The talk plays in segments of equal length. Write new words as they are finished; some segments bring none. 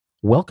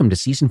Welcome to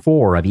Season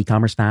 4 of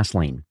Ecommerce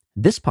Fastlane.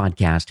 This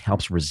podcast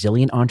helps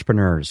resilient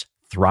entrepreneurs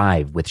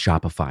thrive with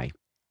Shopify.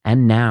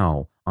 And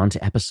now, on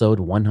to episode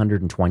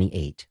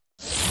 128.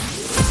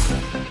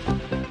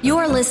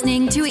 You're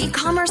listening to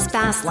Ecommerce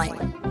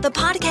Fastlane, the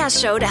podcast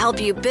show to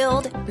help you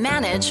build,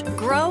 manage,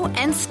 grow,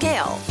 and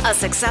scale a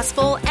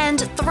successful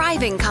and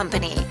thriving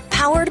company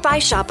powered by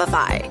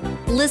Shopify.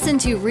 Listen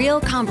to real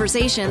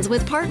conversations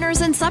with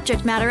partners and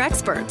subject matter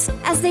experts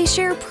as they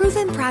share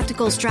proven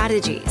practical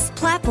strategies,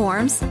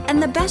 platforms,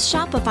 and the best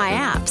Shopify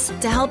apps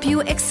to help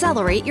you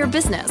accelerate your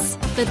business.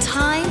 The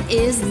time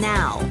is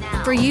now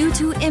for you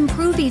to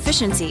improve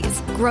efficiencies,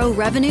 grow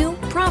revenue,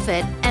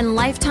 profit, and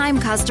lifetime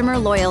customer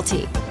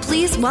loyalty.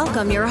 Please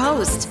welcome your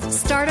host,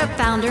 startup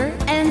founder,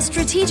 and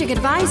strategic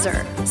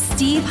advisor,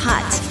 Steve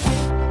Hutt.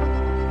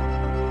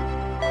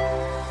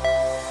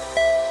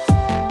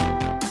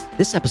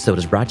 This episode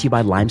is brought to you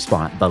by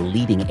LimeSpot, the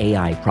leading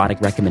AI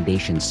product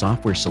recommendation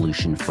software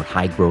solution for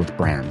high-growth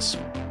brands.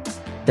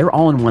 Their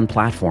all-in-one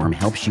platform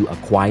helps you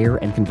acquire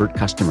and convert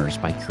customers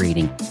by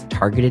creating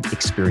targeted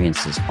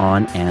experiences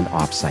on and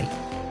off-site.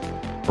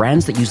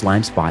 Brands that use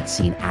LimeSpot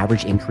see an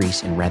average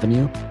increase in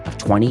revenue of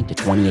 20 to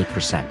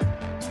 28%.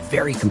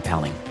 Very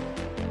compelling.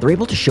 They're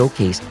able to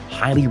showcase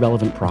highly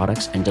relevant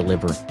products and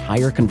deliver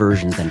higher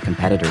conversions than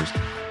competitors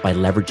by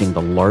leveraging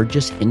the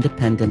largest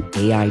independent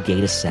AI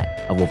data set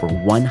of over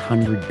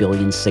 100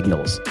 billion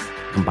signals,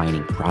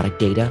 combining product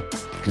data,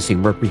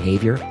 consumer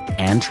behavior,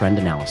 and trend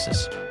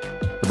analysis.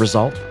 The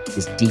result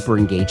is deeper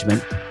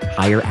engagement,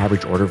 higher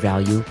average order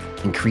value,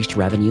 increased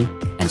revenue,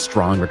 and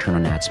strong return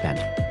on ad spend.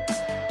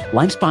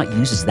 LimeSpot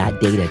uses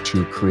that data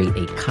to create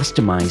a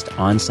customized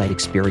on-site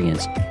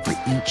experience for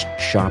each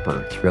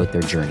shopper throughout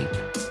their journey,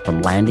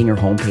 from landing or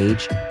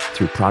homepage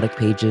through product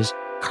pages,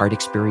 cart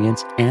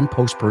experience, and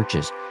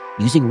post-purchase,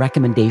 using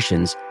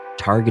recommendations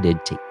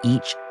targeted to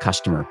each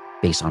customer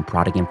based on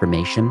product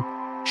information,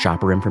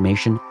 shopper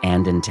information,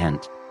 and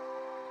intent.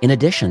 In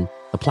addition,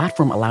 the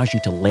platform allows you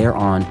to layer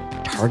on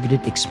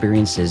targeted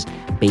experiences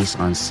based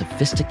on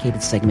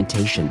sophisticated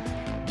segmentation,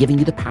 giving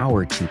you the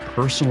power to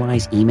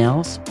personalize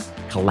emails,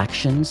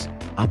 collections,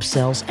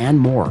 upsells, and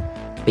more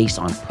based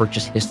on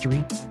purchase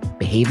history,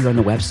 behavior on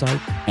the website,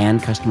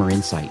 and customer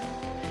insight.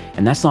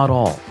 And that's not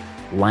all.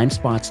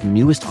 LimeSpot's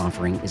newest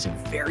offering is a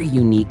very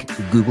unique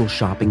Google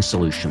Shopping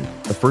solution,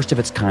 the first of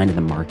its kind in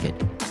the market.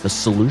 The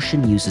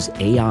solution uses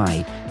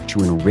AI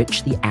to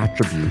enrich the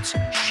attributes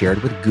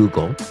shared with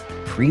Google,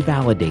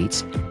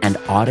 pre-validates and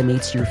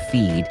automates your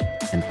feed,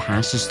 and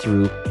passes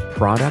through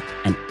product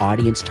and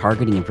audience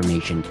targeting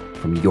information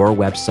from your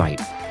website.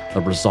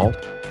 The result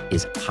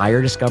is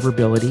higher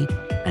discoverability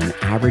and an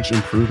average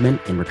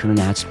improvement in return on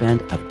ad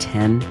spend of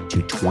 10 to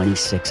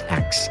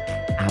 26x.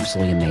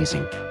 Absolutely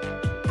amazing.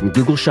 From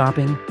Google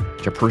Shopping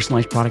to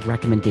personalized product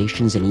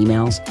recommendations and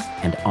emails,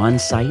 and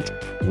on-site,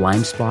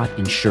 LimeSpot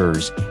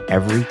ensures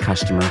every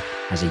customer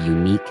has a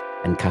unique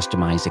and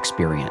customized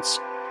experience.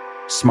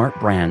 Smart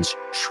brands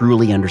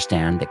truly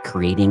understand that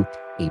creating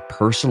a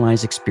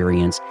personalized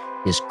experience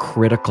is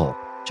critical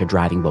to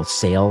driving both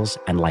sales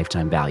and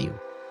lifetime value.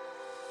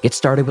 Get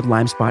started with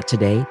LimeSpot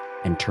today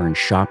and turn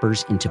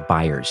shoppers into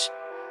buyers.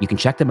 You can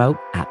check them out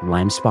at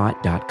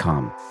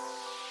limespot.com.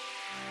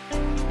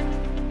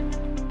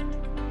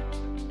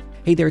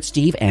 Hey there, it's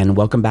Steve, and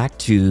welcome back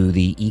to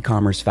the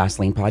Ecommerce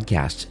Fastlane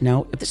podcast.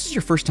 Now, if this is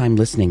your first time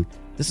listening,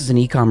 this is an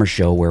e-commerce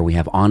show where we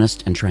have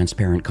honest and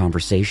transparent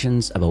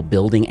conversations about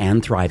building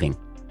and thriving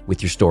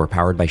with your store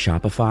powered by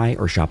Shopify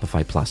or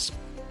Shopify Plus.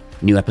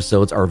 New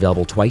episodes are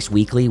available twice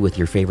weekly with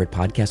your favorite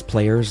podcast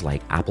players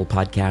like Apple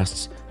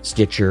Podcasts,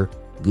 Stitcher,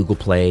 Google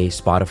Play,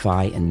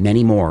 Spotify, and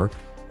many more.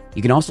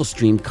 You can also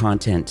stream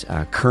content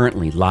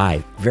currently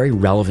live, very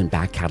relevant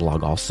back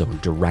catalog also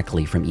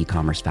directly from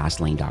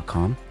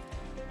ecommercefastlane.com.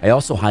 I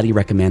also highly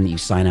recommend that you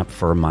sign up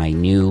for my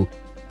new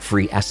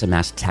free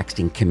SMS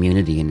texting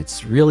community, and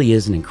it really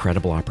is an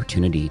incredible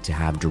opportunity to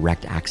have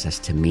direct access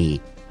to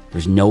me.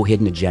 There's no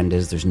hidden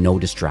agendas, there's no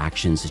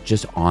distractions, it's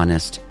just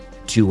honest,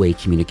 two-way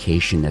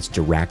communication that's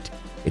direct.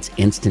 It's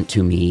instant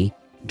to me,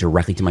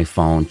 directly to my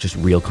phone, just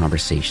real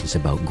conversations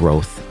about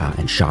growth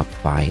and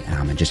Shopify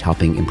and just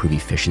helping improve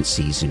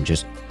efficiencies and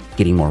just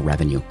getting more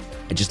revenue.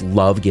 I just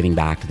love giving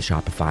back to the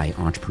Shopify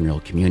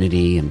entrepreneurial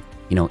community. And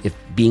you know, if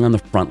being on the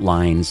front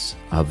lines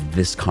of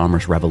this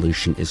commerce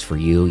revolution is for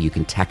you, you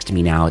can text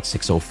me now at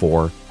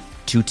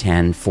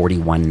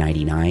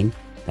 604-210-4199.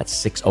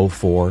 That's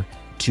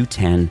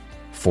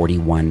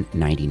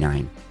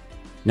 604-210-4199.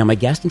 Now, my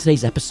guest in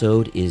today's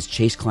episode is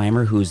Chase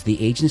Clymer, who's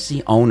the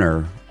agency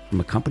owner from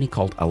a company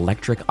called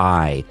Electric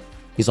Eye.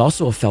 He's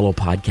also a fellow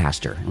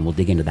podcaster, and we'll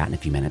dig into that in a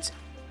few minutes.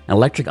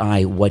 Electric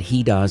Eye, what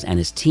he does and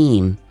his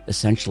team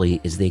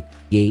essentially is they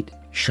create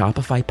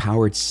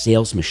Shopify-powered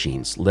sales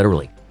machines,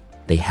 literally.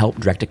 They help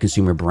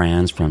direct-to-consumer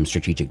brands from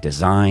strategic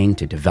design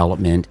to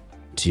development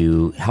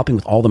to helping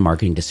with all the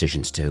marketing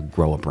decisions to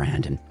grow a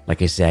brand. And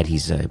like I said,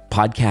 he's a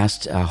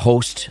podcast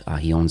host.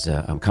 He owns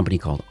a company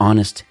called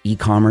Honest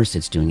Ecommerce.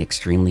 It's doing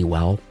extremely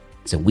well.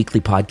 It's a weekly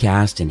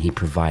podcast, and he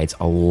provides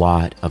a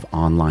lot of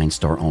online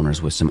store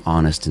owners with some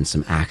honest and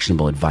some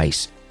actionable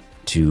advice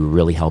to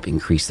really help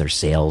increase their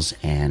sales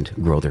and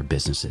grow their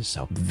businesses.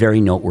 So very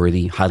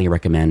noteworthy, highly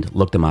recommend.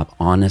 Look them up,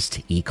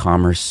 Honest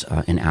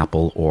Ecommerce in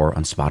Apple or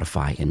on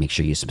Spotify, and make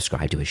sure you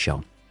subscribe to his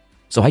show.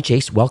 So hi,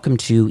 Chase. Welcome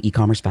to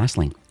Ecommerce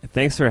Fastlane.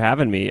 Thanks for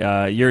having me.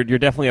 You're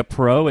definitely a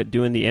pro at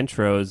doing the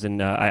intros,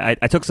 and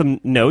I took some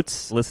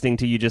notes listening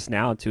to you just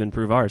now to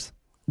improve ours.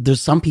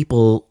 There's some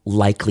people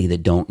likely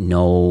that don't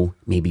know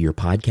maybe your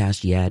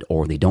podcast yet,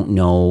 or they don't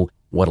know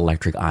what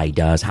Electric Eye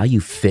does, how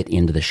you fit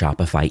into the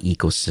Shopify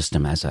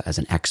ecosystem as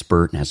an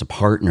expert and as a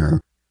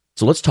partner.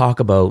 So let's talk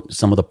about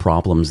some of the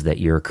problems that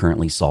you're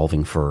currently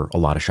solving for a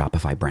lot of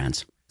Shopify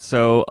brands.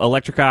 So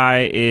Electric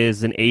Eye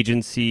is an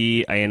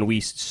agency, and we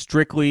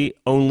strictly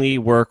only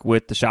work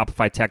with the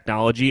Shopify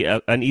technology.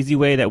 An easy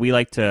way that we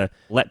like to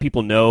let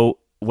people know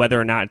whether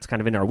or not it's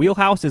kind of in our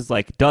wheelhouse is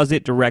like, does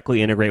it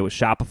directly integrate with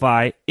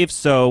Shopify? If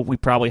so, we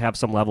probably have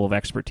some level of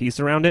expertise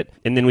around it.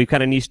 And then we've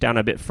kind of niched down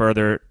a bit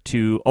further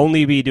to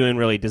only be doing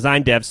really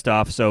design dev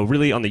stuff. So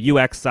really on the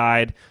UX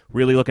side,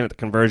 really looking at the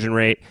conversion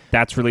rate.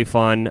 That's really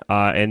fun.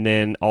 And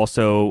then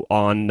also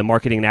on the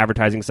marketing and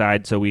advertising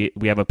side, so we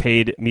have a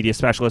paid media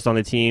specialist on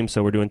the team.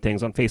 So we're doing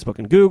things on Facebook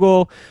and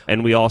Google.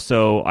 And we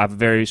also have a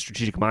very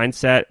strategic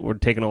mindset. We're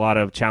taking a lot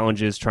of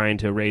challenges trying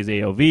to raise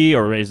AOV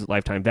or raise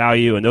lifetime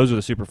value. And those are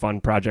the super fun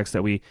projects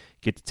that we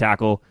get to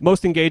tackle.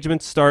 Most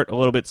engagements start a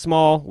little bit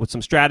small with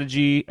some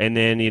strategy. And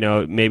then,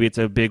 maybe it's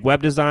a big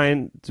web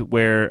design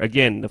where,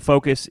 again, the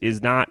focus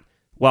is not,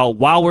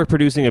 while we're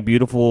producing a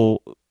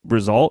beautiful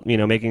result,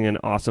 making an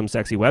awesome,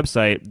 sexy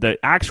website, the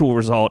actual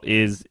result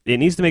is it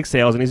needs to make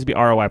sales. It needs to be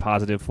ROI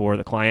positive for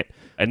the client.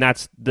 And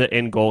that's the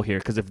end goal here.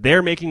 Because if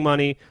they're making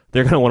money,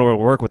 they're going to want to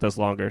work with us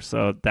longer.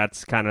 So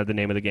that's kind of the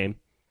name of the game.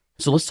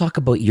 So let's talk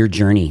about your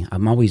journey.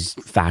 I'm always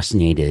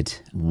fascinated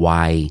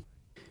why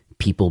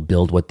people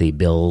build what they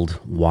build,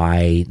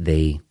 why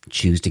they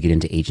choose to get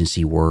into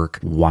agency work,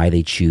 why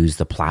they choose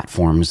the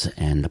platforms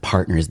and the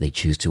partners they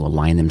choose to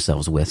align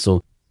themselves with.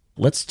 So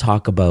let's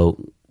talk about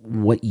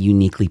what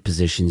uniquely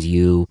positions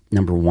you,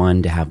 number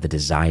one, to have the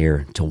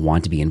desire to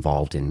want to be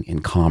involved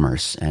in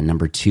commerce, and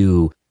number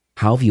two,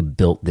 how have you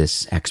built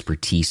this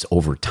expertise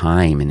over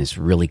time in this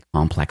really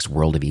complex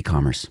world of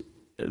e-commerce?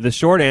 The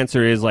short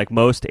answer is, like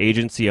most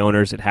agency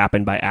owners, it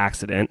happened by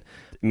accident.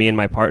 Me and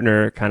my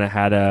partner kind of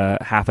had a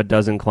half a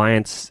dozen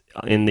clients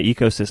in the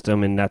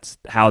ecosystem, and that's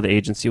how the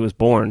agency was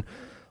born.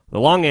 The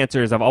long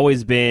answer is I've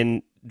always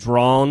been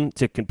drawn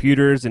to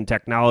computers and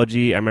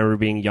technology. I remember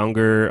being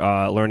younger,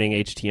 learning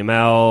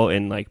HTML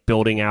and like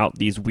building out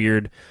these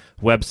weird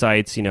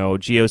websites,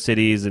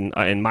 GeoCities and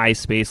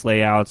MySpace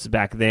layouts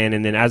back then.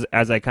 And then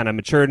as I kind of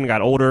matured and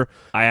got older,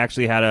 I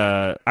actually had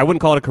I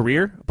wouldn't call it a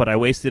career, but I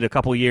wasted a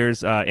couple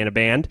years in a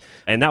band,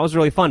 and that was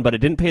really fun, but it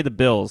didn't pay the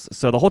bills.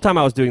 So the whole time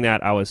I was doing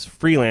that, I was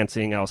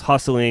freelancing, I was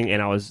hustling,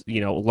 and I was,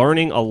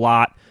 learning a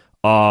lot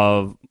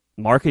of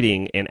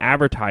marketing and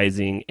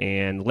advertising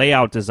and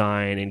layout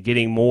design and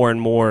getting more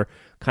and more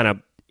kind of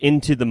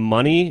into the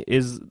money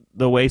is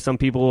the way some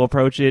people will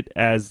approach it,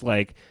 as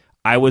like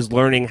I was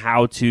learning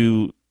how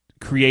to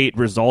create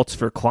results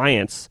for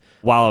clients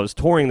while I was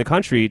touring the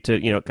country to,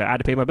 I had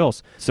to pay my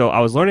bills. So I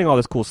was learning all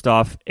this cool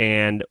stuff,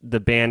 and the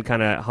band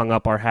kind of hung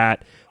up our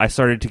hat. I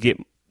started to get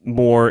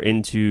more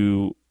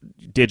into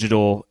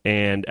digital,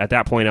 and at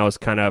that point I was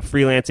kind of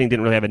freelancing,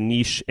 didn't really have a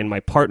niche, and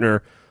my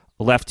partner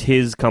left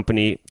his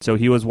company. So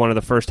he was one of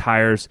the first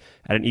hires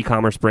at an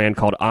e-commerce brand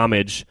called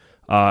Homage,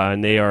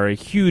 and they are a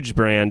huge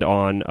brand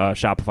on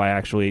Shopify,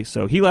 actually.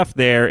 So he left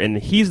there, and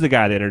he's the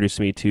guy that introduced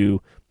me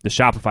to the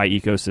Shopify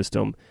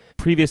ecosystem.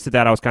 Previous to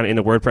that, I was kind of in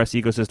the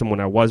WordPress ecosystem when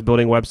I was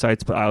building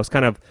websites, but I was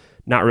kind of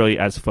not really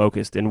as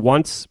focused. And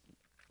once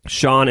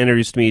Sean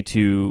introduced me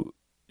to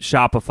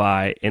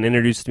Shopify and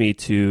introduced me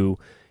to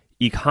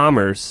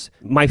e-commerce,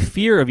 my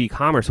fear of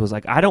e-commerce was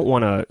like, I don't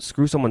want to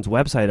screw someone's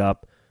website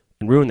up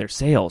and ruin their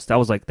sales. That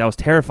was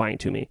terrifying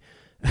to me.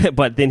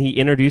 But then he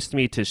introduced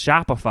me to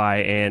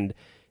Shopify, and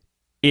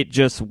it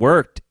just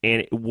worked,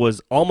 and it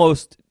was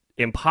almost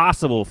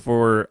impossible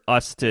for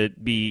us to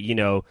be,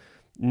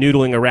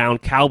 noodling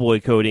around cowboy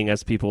coding,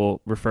 as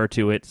people refer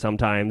to it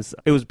sometimes.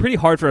 It was pretty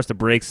hard for us to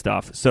break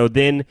stuff. So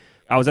then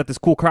I was at this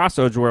cool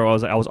crossroads where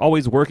I was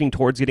always working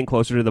towards getting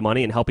closer to the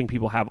money and helping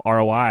people have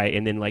ROI.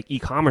 And then like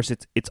e-commerce,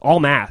 it's all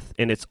math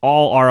and it's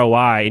all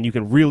ROI, and you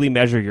can really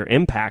measure your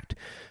impact.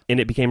 And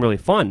it became really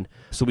fun.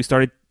 So we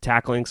started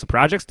tackling some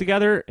projects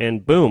together,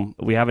 and boom,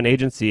 we have an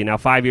agency. Now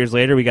 5 years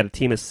later, we got a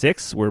team of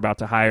 6. We're about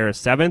to hire a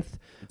 7th.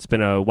 It's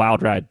been a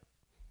wild ride.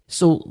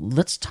 So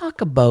let's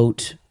talk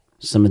about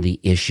some of the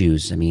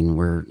issues. I mean,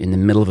 we're in the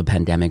middle of a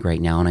pandemic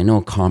right now, and I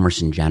know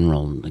commerce in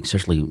general, like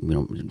especially,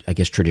 I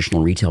guess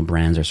traditional retail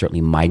brands are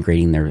certainly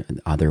migrating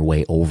their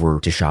way over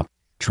to shop,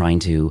 trying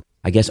to,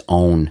 I guess,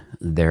 own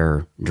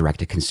their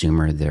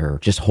direct-to-consumer, their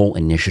just whole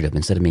initiative,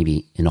 instead of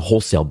maybe in a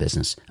wholesale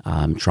business,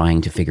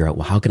 trying to figure out,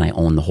 well, how can I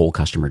own the whole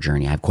customer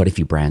journey? I have quite a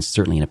few brands,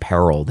 certainly in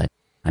apparel, that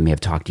I may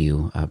have talked to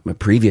you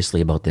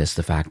previously about this,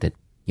 the fact that,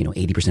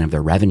 80% of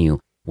their revenue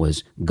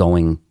was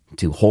going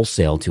to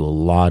wholesale to a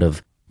lot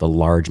of the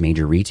large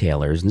major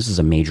retailers. And this is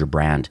a major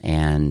brand,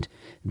 and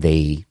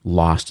they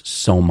lost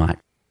so much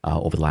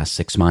over the last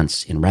 6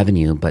 months in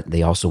revenue, but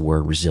they also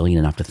were resilient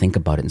enough to think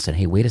about it and said,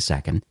 hey, wait a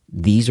second.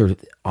 These are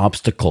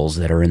obstacles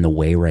that are in the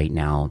way right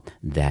now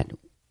that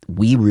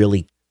we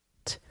really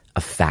can't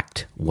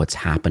affect what's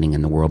happening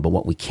in the world. But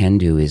what we can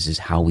do is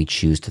how we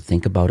choose to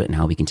think about it and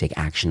how we can take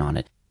action on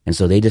it. And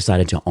so they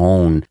decided to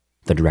own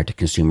the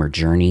direct-to-consumer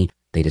journey.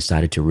 They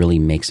decided to really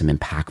make some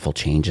impactful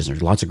changes.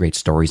 There's lots of great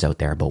stories out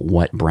there about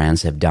what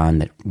brands have done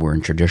that were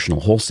in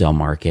traditional wholesale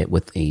market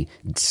with a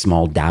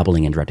small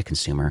dabbling in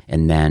direct-to-consumer,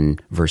 and then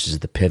versus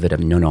the pivot of,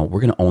 no, we're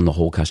going to own the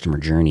whole customer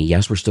journey.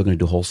 Yes, we're still going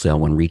to do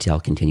wholesale when retail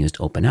continues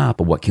to open up,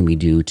 but what can we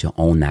do to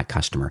own that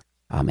customer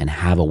and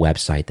have a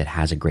website that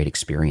has a great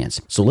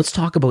experience? So let's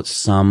talk about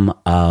some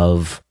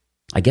of,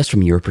 I guess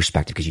from your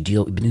perspective, because you've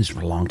been doing this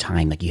for a long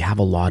time, like you have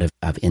a lot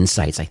of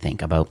insights, I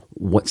think, about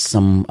what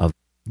some of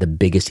the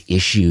biggest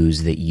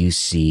issues that you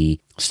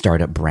see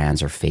startup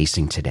brands are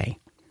facing today.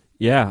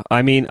 Yeah,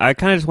 I mean, I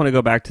kind of just want to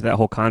go back to that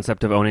whole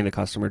concept of owning the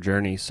customer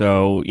journey.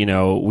 So,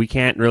 we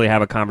can't really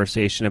have a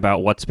conversation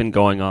about what's been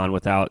going on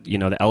without,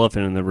 the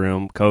elephant in the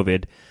room,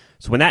 COVID.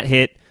 So when that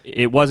hit,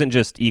 it wasn't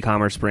just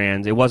e-commerce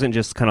brands. It wasn't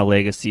just kind of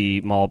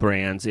legacy mall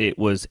brands. It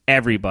was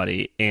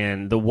everybody.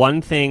 And the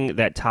one thing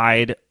that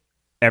tied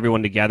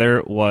everyone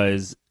together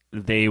was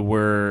they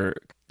were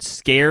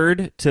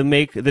scared to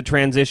make the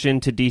transition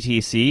to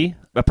DTC.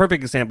 A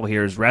perfect example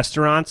here is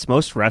restaurants.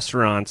 Most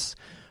restaurants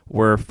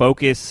were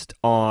focused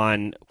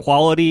on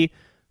quality,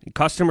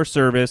 customer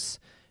service,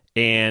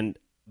 and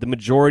the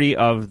majority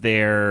of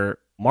their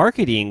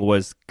marketing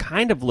was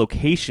kind of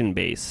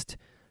location-based.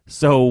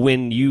 So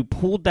when you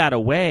pulled that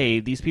away,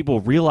 these people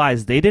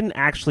realized they didn't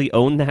actually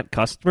own that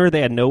customer.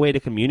 They had no way to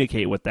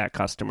communicate with that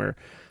customer.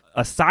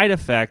 A side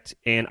effect,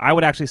 and I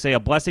would actually say a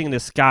blessing in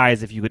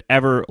disguise, if you could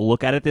ever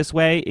look at it this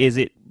way, is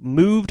it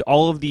moved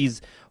all of these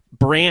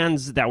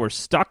brands that were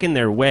stuck in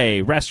their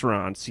way,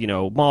 restaurants,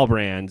 mall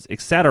brands,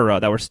 etc.,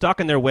 that were stuck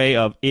in their way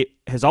of it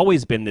has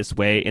always been this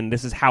way and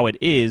this is how it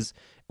is.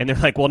 And they're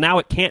like, well, now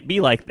it can't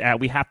be like that.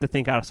 We have to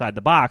think outside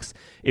the box.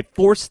 It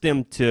forced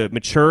them to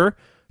mature,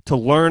 to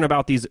learn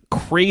about these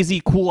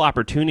crazy cool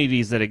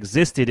opportunities that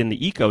existed in the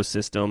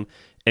ecosystem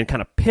and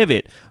kind of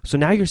pivot. So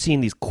now you're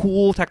seeing these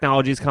cool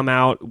technologies come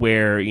out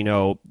where,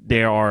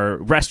 there are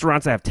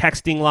restaurants that have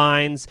texting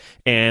lines,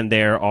 and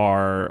there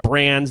are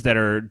brands that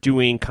are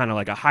doing kind of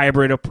like a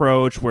hybrid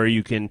approach where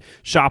you can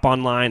shop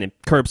online and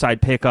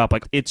curbside pickup.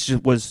 Like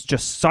was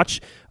just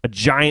such a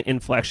giant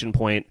inflection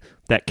point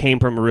that came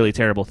from a really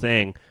terrible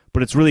thing.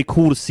 But it's really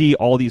cool to see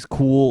all these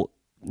cool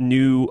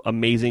new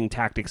amazing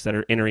tactics that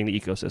are entering the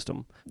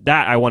ecosystem.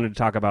 That I wanted to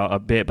talk about a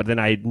bit, but then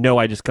I know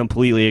I just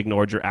completely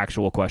ignored your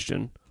actual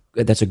question.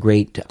 That's a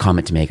great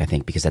comment to make, I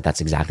think, because that's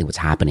exactly what's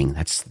happening.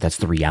 That's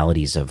the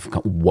realities of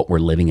what we're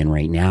living in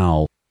right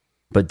now.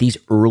 But these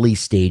early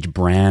stage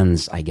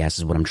brands, I guess,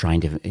 is what I'm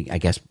trying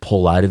to,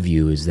 pull out of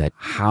you, is that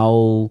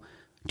how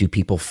do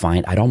people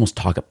find, I'd almost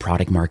talk a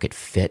product market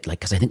fit,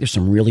 because I think there's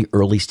some really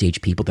early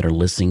stage people that are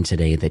listening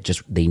today that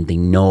just, they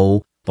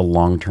know the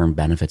long-term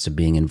benefits of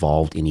being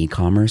involved in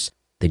e-commerce.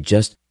 They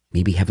just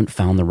maybe haven't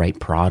found the right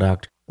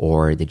product,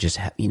 or they just,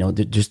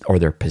 or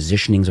their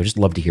positionings. I'd just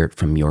love to hear it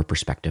from your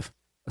perspective.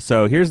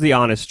 So here's the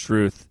honest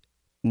truth.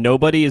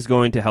 Nobody is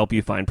going to help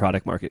you find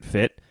product market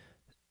fit.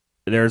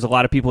 There's a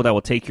lot of people that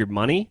will take your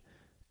money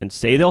and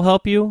say they'll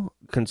help you.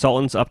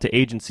 Consultants up to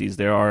agencies.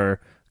 There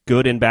are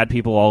good and bad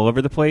people all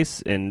over the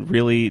place, and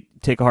really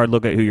take a hard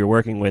look at who you're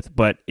working with.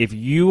 But if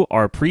you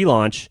are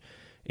pre-launch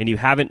and you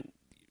haven't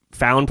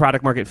found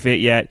product market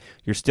fit yet,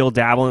 you're still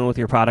dabbling with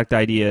your product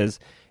ideas,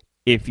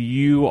 if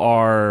you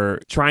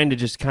are trying to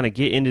just kind of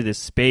get into this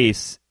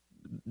space,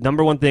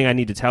 number one thing I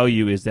need to tell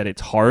you is that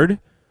it's hard.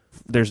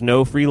 There's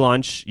no free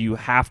lunch. You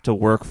have to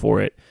work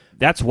for it.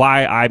 That's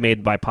why I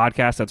made my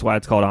podcast. That's why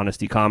it's called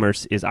Honest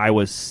Ecommerce, is I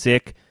was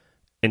sick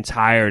and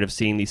tired of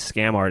seeing these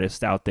scam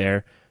artists out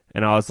there.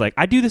 And I was like,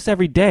 I do this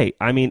every day.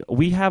 I mean,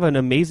 we have an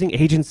amazing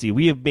agency.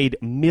 We have made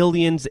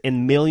millions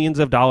and millions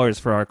of dollars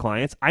for our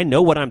clients. I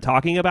know what I'm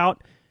talking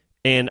about.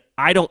 And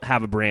I don't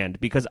have a brand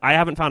because I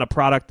haven't found a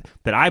product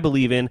that I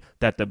believe in,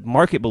 that the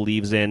market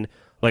believes in,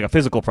 like a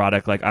physical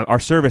product. Like our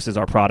service is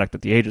our product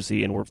at the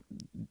agency, and we're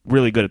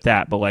really good at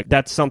that. But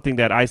that's something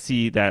that I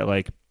see that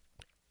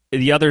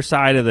the other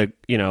side of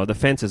the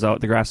fence is the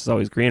grass is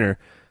always greener.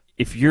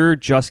 If you're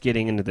just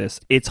getting into this,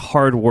 it's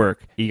hard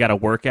work. You got to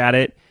work at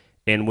it.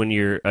 And when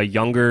you're a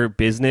younger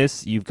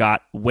business, you've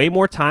got way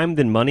more time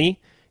than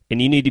money, and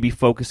you need to be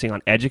focusing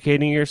on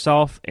educating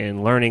yourself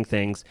and learning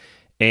things.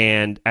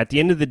 And at the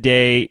end of the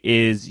day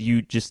is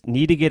you just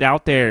need to get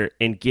out there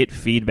and get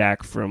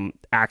feedback from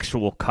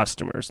actual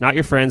customers, not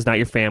your friends, not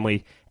your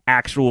family,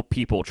 actual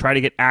people. Try to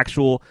get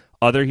actual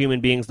other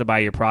human beings to buy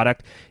your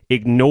product.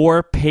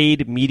 Ignore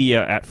paid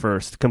media at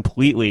first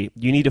completely.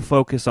 You need to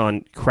focus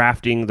on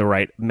crafting the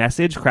right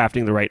message,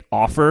 crafting the right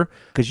offer,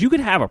 because you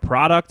could have a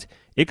product.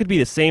 It could be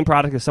the same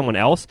product as someone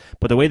else,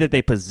 but the way that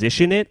they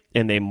position it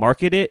and they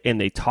market it and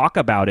they talk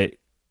about it,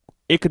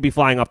 it could be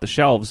flying off the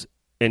shelves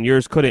and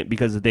yours couldn't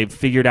because they've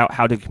figured out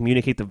how to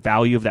communicate the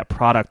value of that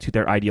product to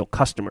their ideal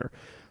customer.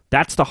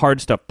 That's the hard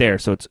stuff there.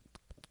 So it's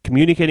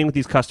communicating with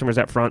these customers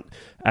at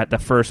the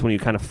first when you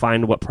kind of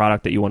find what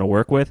product that you want to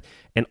work with.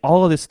 And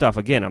all of this stuff,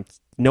 again,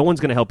 no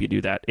one's going to help you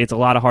do that. It's a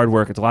lot of hard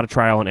work. It's a lot of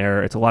trial and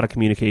error. It's a lot of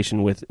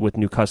communication with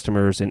new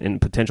customers and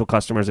potential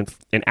customers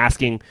and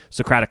asking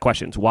Socratic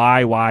questions.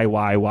 Why?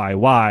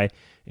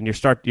 And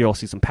you'll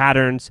see some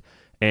patterns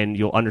and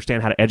you'll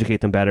understand how to educate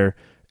them better.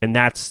 And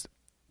that's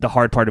the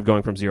hard part of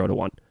going from 0 to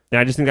 1. And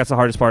I just think that's the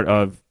hardest part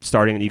of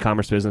starting an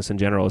e-commerce business in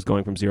general, is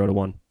going from 0 to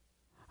 1.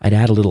 I'd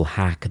add a little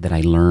hack that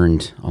I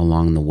learned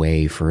along the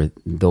way for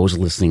those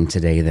listening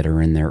today that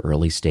are in their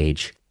early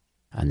stage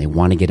and they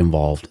want to get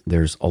involved.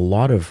 There's a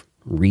lot of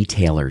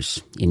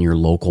retailers in your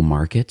local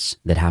markets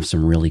that have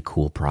some really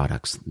cool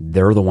products.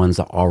 They're the ones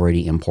that are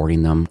already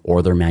importing them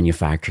or they're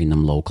manufacturing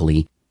them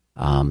locally.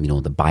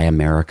 The Buy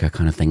America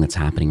kind of thing that's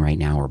happening right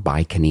now, or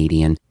Buy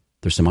Canadian.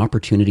 There's some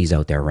opportunities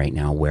out there right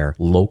now where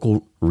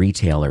local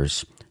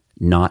retailers,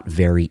 not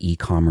very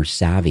e-commerce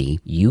savvy,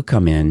 you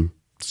come in,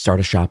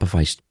 start a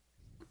Shopify store,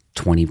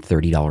 $20,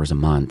 $30 a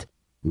month,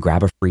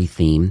 grab a free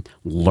theme,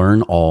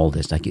 learn all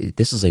this. Like,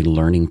 this is a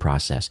learning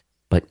process,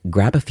 but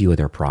grab a few of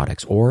their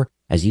products, or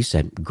as you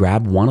said,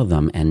 grab one of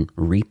them and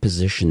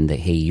reposition that,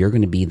 hey, you're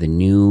going to be the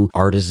new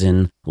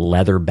artisan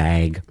leather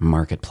bag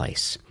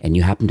marketplace. And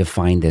you happen to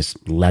find this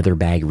leather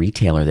bag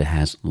retailer that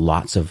has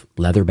lots of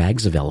leather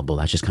bags available.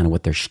 That's just kind of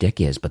what their shtick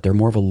is, but they're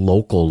more of a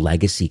local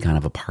legacy kind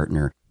of a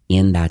partner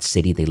in that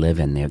city they live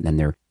in.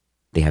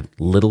 They have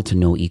little to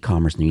no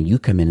e-commerce. And you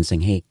come in and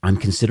saying, hey, I'm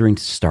considering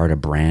to start a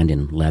brand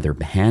in leather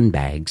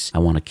handbags. I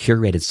want a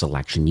curated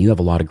selection. You have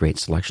a lot of great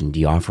selection. Do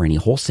you offer any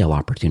wholesale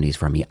opportunities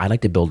for me? I'd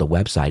like to build a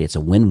website. It's a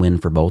win-win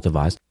for both of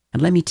us.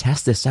 And let me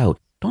test this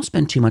out. Don't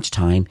spend too much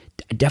time.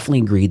 I definitely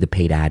agree the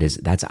paid ad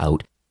that's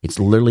out. It's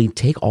literally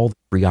take all the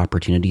free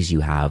opportunities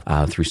you have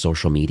through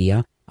social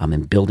media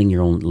and building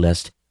your own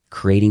list,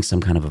 creating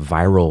some kind of a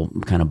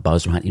viral kind of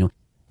buzz around,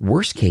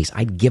 Worst case,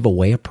 I'd give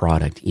away a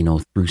product,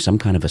 through some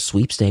kind of a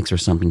sweepstakes or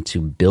something to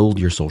build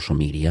your social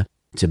media,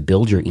 to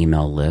build your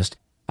email list,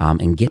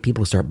 and get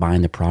people to start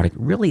buying the product.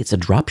 Really, it's a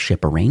drop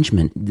ship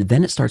arrangement.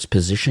 Then it starts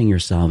positioning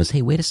yourself as,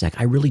 hey, wait a sec,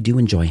 I really do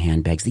enjoy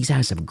handbags. These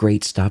guys have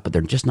great stuff, but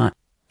they're just not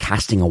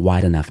casting a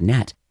wide enough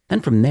net.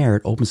 Then from there,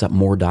 it opens up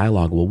more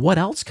dialogue. Well, what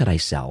else could I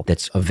sell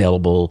that's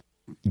available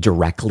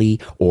directly,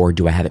 or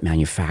do I have it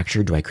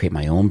manufactured? Do I create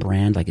my own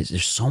brand?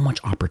 There's so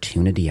much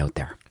opportunity out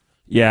there.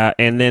 Yeah,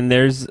 and then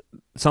there's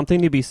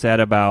something to be said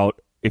about,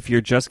 if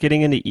you're just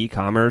getting into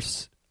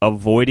e-commerce,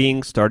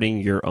 avoiding starting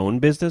your own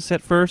business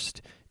at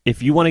first.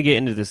 If you want to get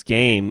into this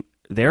game,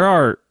 there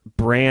are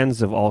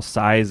brands of all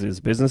sizes,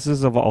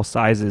 businesses of all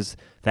sizes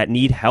that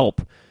need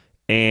help.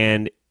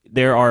 And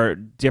there are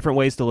different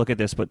ways to look at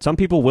this, but some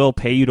people will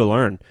pay you to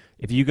learn.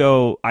 If you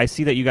go, I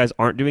see that you guys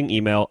aren't doing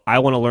email, I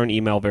want to learn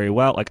email very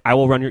well. I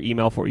will run your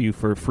email for you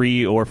for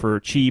free or for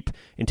cheap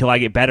until I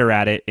get better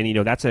at it. And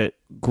that's a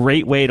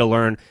great way to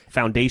learn.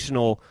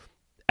 Foundational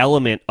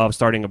element of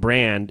starting a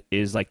brand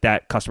is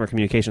that customer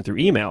communication through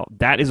email.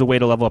 That is a way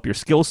to level up your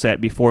skill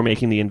set before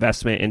making the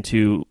investment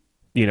into,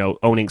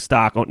 owning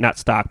stock, not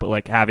stock,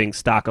 but having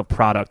stock of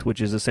product,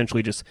 which is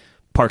essentially just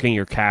parking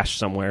your cash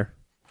somewhere.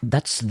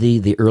 That's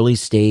the early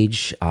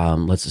stage.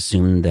 Let's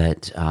assume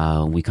that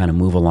we kind of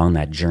move along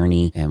that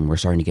journey and we're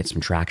starting to get some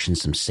traction,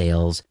 some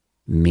sales.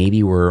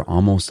 Maybe we're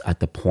almost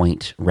at the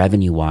point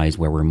revenue-wise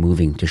where we're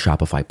moving to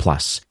Shopify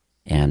Plus.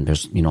 And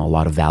there's, a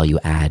lot of value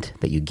add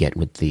that you get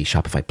with the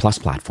Shopify Plus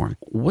platform.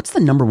 What's the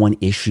number one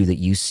issue that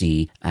you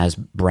see as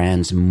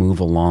brands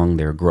move along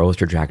their growth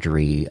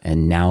trajectory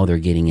and now they're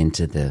getting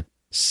into the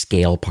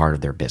scale part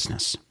of their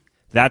business?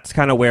 That's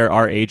kind of where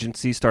our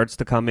agency starts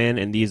to come in,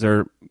 and these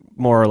are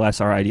more or less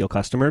our ideal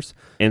customers.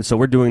 And so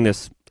we're doing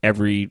this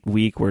every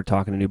week. We're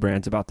talking to new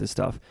brands about this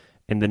stuff.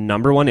 And the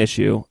number one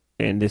issue,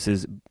 and this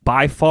is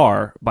by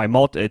far,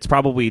 it's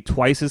probably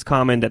twice as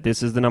common that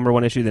this is the number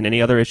one issue than any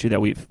other issue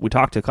that we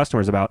talk to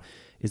customers about,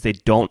 is they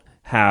don't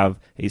have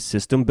a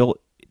system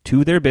built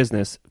to their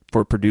business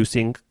for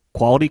producing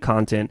quality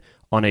content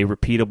on a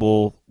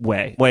repeatable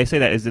way. Why I say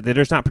that is that they're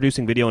just not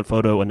producing video and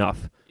photo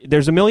enough.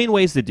 There's a million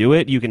ways to do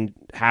it. You can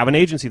have an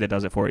agency that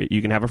does it for you.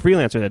 You can have a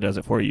freelancer that does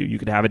it for you. You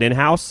could have it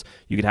in-house.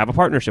 You could have a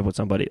partnership with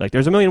somebody.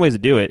 There's a million ways to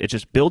do it. It's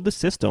just build the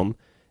system,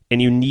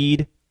 and you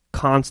need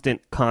constant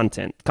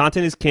content.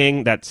 Content is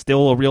king. That's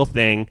still a real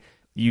thing.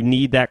 You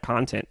need that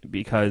content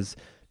because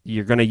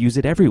you're going to use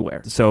it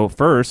everywhere. So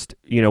first,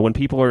 when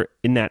people are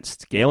in that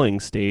scaling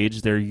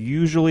stage, they're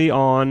usually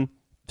on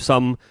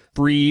some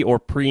free or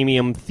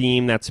premium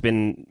theme that's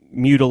been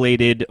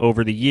mutilated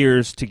over the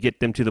years to get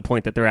them to the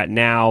point that they're at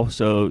now.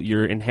 So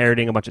you're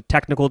inheriting a bunch of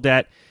technical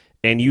debt.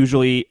 And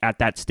usually at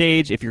that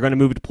stage, if you're going to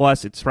move to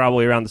Plus, it's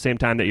probably around the same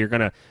time that you're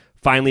going to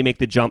finally make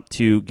the jump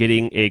to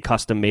getting a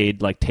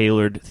custom-made,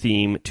 tailored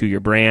theme to your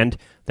brand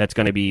that's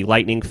going to be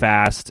lightning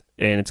fast,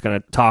 and it's going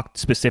to talk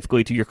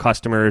specifically to your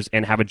customers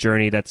and have a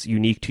journey that's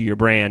unique to your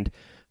brand.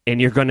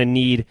 And you're going to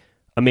need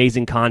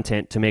amazing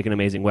content to make an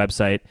amazing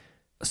website.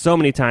 So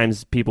many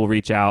times people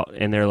reach out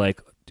and they're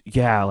like,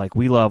 yeah, like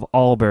we love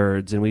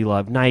Allbirds and we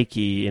love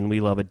Nike and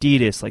we love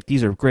Adidas. Like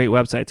these are great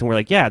websites. And we're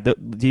like, yeah,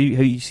 do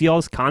you see all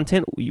this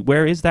content?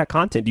 Where is that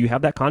content? Do you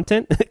have that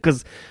content?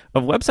 Because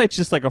a website's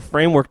just like a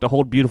framework to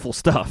hold beautiful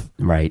stuff.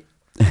 Right.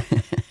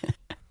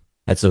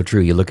 That's so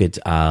true. You look at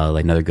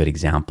like another good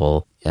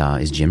example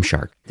is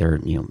Gymshark. They're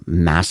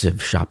massive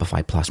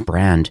Shopify Plus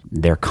brand.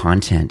 Their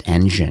content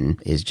engine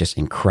is just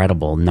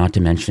incredible. Not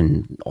to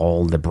mention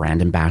all the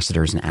brand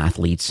ambassadors and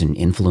athletes and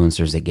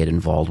influencers that get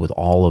involved with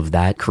all of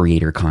that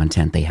creator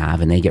content they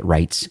have, and they get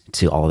rights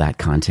to all that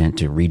content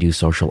to redo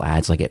social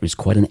ads. Like it was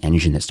quite an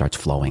engine that starts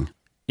flowing.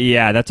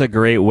 Yeah, that's a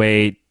great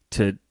way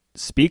to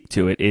speak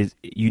to it. Is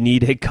you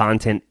need a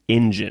content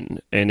engine,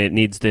 and it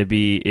needs to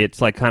be, it's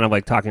like kind of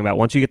like talking about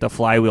once you get the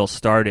flywheel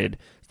started,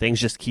 things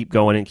just keep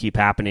going and keep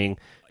happening.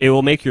 It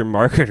will make your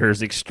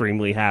marketers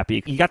extremely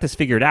happy. You got this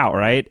figured out,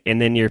 right?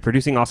 And then you're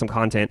producing awesome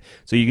content,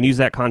 so you can use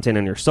that content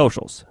in your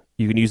socials.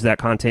 You can use that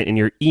content in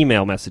your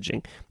email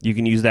messaging. You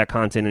can use that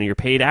content in your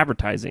paid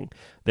advertising.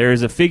 There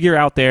is a figure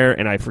out there,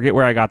 and I forget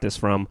where I got this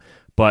from,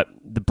 but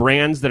the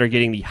brands that are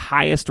getting the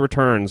highest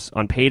returns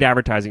on paid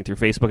advertising through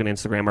Facebook and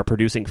Instagram are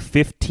producing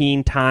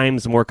 15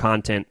 times more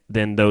content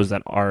than those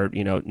that are,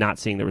 not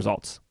seeing the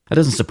results. That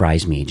doesn't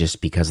surprise me,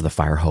 just because of the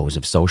fire hose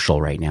of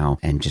social right now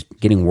and just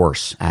getting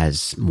worse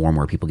as more and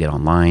more people get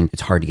online.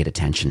 It's hard to get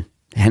attention.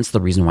 Hence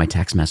the reason why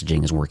text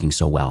messaging is working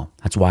so well.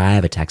 That's why I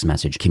have a text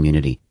message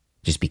community,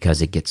 just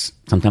because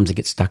sometimes it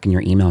gets stuck in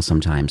your email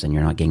sometimes and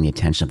you're not getting the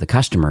attention of the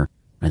customer.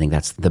 I think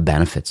that's the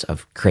benefits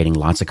of creating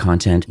lots of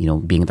content,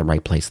 being at the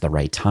right place at the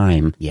right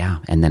time. Yeah.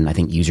 And then I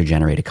think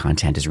user-generated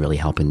content is really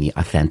helping the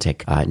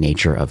authentic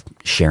nature of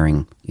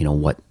sharing,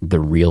 what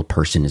the real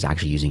person is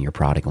actually using your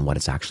product and what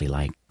it's actually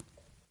like.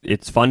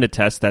 It's fun to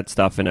test that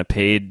stuff in a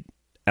paid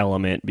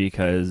element,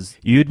 because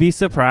you'd be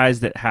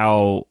surprised at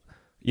how,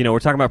 we're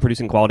talking about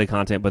producing quality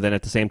content, but then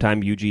at the same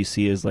time,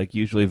 UGC is like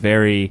usually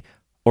very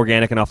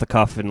organic and off the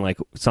cuff and like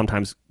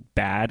sometimes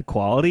bad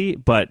quality,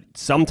 but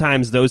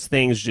sometimes those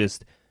things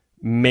just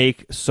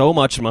make so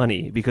much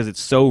money because it's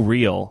so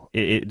real.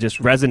 It just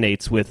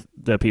resonates with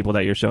the people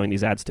that you're showing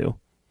these ads to.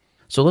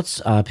 So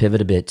let's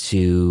pivot a bit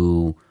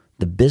to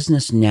the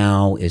business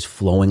now is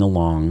flowing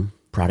along,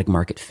 product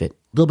market fit, a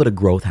little bit of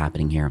growth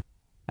happening here.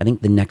 I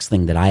think the next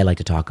thing that I like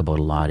to talk about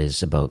a lot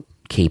is about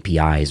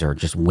KPIs, or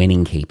just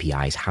winning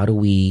KPIs. How do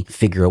we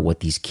figure out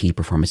what these key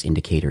performance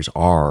indicators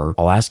are?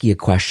 I'll ask you a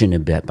question a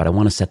bit, but I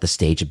want to set the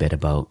stage a bit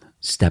about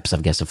steps, I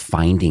guess, of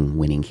finding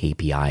winning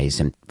KPIs.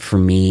 And for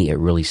me, it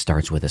really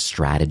starts with a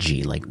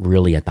strategy, like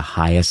really at the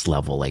highest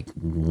level, like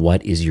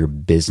what is your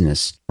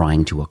business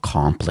trying to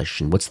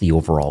accomplish and what's the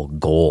overall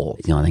goal?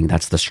 I think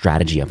that's the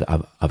strategy of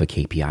a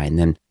KPI. And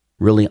then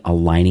really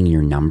aligning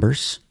your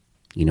numbers,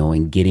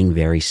 and getting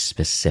very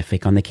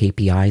specific on the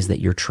KPIs that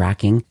you're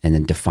tracking, and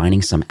then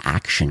defining some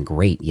action.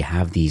 Great. You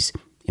have these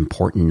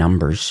important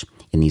numbers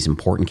in these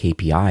important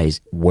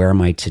KPIs. Where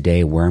am I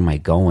today? Where am I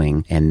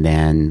going? And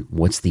then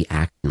what's the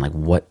action? Like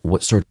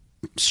what sort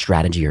of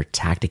strategy or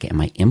tactic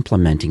am I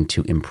implementing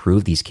to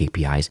improve these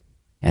KPIs?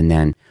 And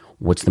then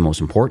what's the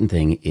most important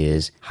thing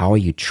is how are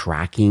you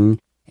tracking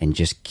and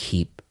just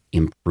keep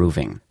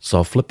improving? So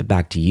I'll flip it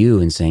back to you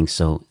and saying,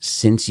 so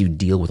since you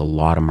deal with a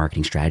lot of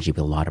marketing strategy, with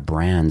a lot of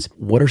brands,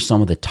 what are some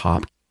of the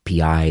top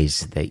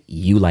KPIs that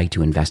you like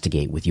to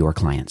investigate with your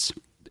clients?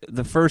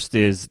 The first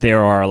is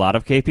there are a lot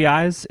of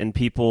KPIs and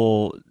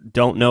people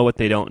don't know what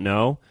they don't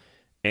know.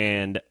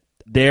 And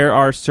there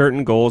are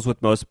certain goals with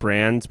most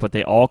brands, but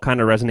they all kind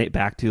of resonate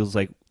back to is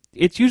like,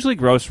 it's usually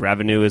gross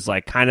revenue is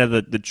like kind of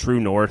the true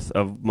north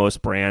of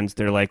most brands.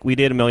 They're like, we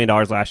did $1 million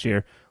last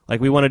year. Like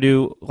we want to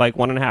do like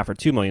 $1.5 or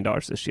 $2 million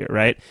this year,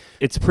 right?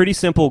 It's pretty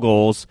simple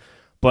goals,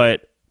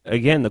 but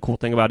again, the cool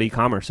thing about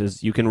e-commerce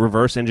is you can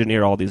reverse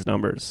engineer all these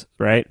numbers,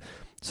 right?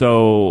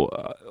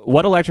 So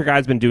what Electric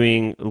Eye's been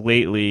doing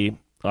lately,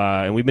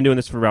 and we've been doing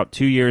this for about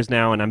 2 years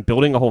now, and I'm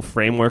building a whole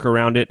framework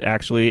around it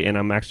actually, and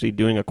I'm actually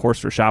doing a course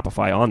for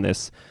Shopify on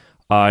this,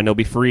 and it'll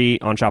be free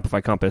on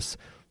Shopify Compass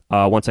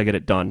once I get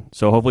it done.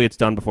 So hopefully it's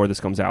done before this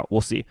comes out.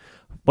 We'll see.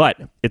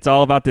 But it's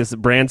all about this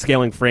brand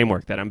scaling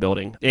framework that I'm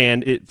building.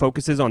 And it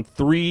focuses on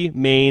 3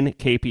 main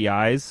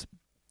KPIs.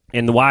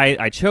 And why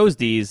I chose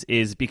these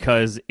is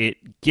because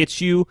it gets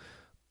you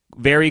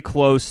very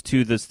close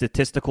to the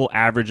statistical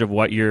average of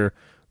what your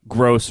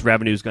gross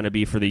revenue is going to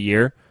be for the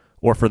year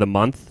or for the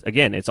month.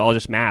 Again, it's all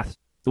just math.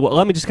 Well,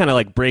 let me just kind of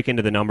like break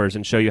into the numbers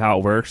and show you how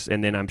it works.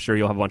 And then I'm sure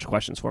you'll have a bunch of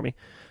questions for me.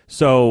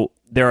 So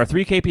there are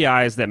 3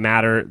 KPIs that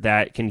matter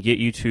that can get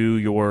you to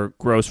your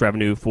gross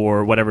revenue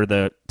for whatever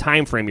the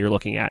time frame you're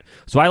looking at.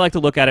 So I like to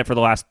look at it for the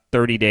last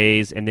 30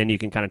 days, and then you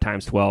can kind of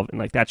times 12, and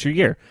like that's your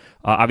year.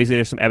 Obviously,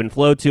 there's some ebb and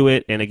flow to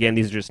it, and again,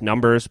 these are just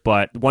numbers.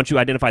 But once you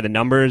identify the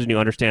numbers and you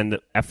understand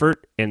the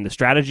effort and the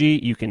strategy,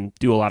 you can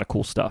do a lot of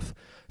cool stuff.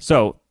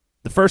 So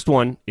the first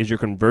one is your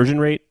conversion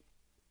rate.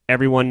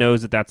 Everyone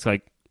knows that that's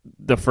like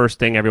the first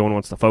thing everyone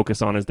wants to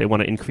focus on is they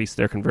want to increase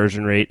their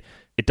conversion rate.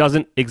 It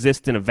doesn't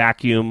exist in a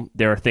vacuum.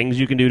 There are things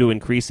you can do to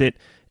increase it.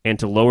 and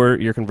to lower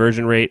your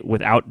conversion rate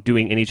without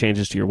doing any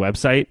changes to your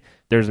website,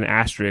 there's an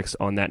asterisk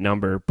on that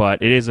number.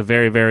 But it is a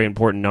very, very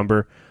important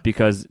number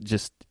because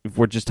if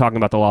we're just talking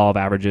about the law of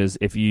averages,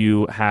 if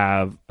you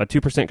have a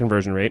 2%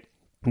 conversion rate,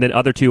 and then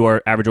other two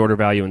are average order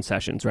value and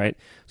sessions, right?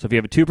 So if you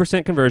have a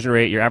 2% conversion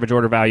rate, your average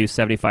order value is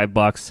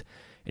 $75,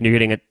 and you're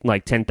getting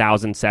like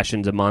 10,000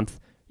 sessions a month,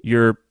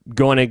 you're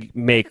going to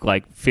make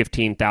like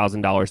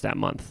 $15,000 that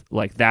month.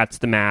 Like that's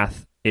the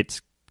math.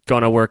 It's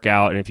going to work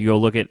out. And if you go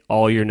look at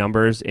all your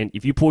numbers, and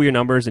if you pull your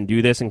numbers and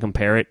do this and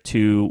compare it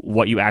to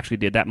what you actually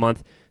did that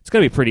month, it's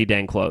going to be pretty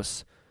dang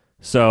close.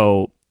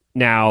 So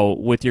now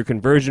with your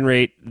conversion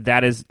rate,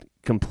 that is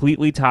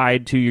completely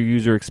tied to your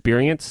user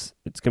experience.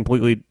 It's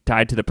completely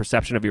tied to the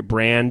perception of your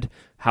brand,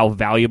 how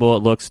valuable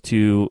it looks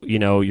to,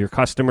 your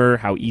customer,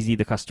 how easy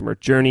the customer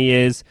journey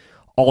is.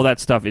 All that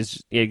stuff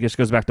it just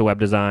goes back to web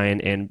design.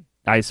 And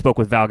I spoke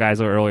with Val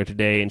Geisler earlier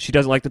today, and she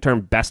doesn't like the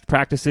term best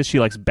practices. She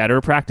likes better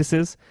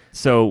practices.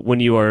 So when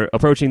you are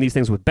approaching these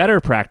things with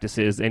better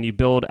practices and you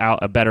build out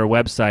a better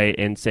website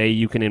and say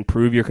you can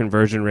improve your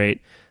conversion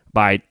rate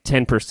by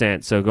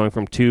 10%, so going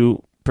from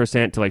 2%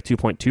 to like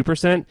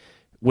 2.2%,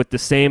 with the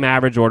same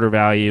average order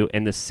value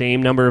and the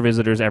same number of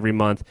visitors every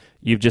month,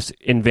 you've just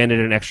invented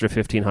an extra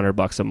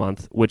 $1,500 a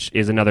month, which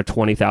is another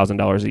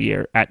 $20,000 a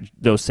year at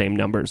those same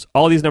numbers.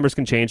 All these numbers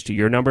can change to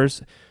your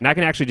numbers. And I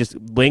can actually just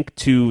link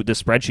to the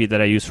spreadsheet that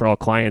I use for all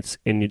clients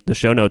in the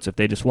show notes if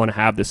they just want to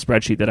have this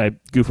spreadsheet that I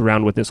goof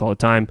around with this all the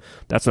time.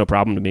 That's no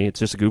problem to me.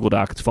 It's just a Google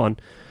Doc. It's fun.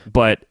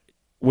 But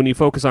when you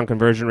focus on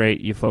conversion rate,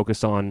 you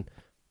focus on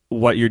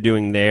what you're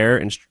doing there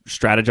and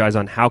strategize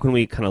on how can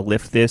we kind of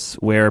lift this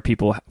where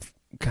people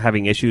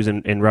having issues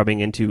and rubbing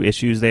into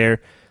issues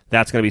there.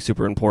 That's going to be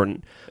super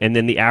important. And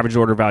then the average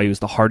order value is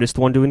the hardest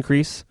one to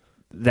increase.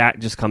 That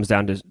just comes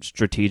down to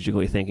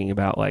strategically thinking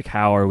about like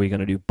how are we going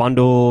to do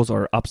bundles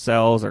or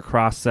upsells or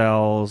cross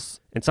sells.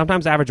 And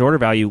sometimes average order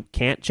value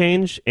can't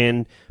change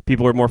and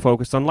people are more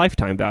focused on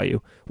lifetime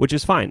value, which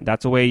is fine.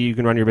 That's a way you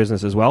can run your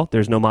business as well.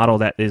 There's no model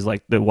that is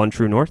like the one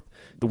true north.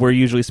 We're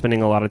usually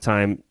spending a lot of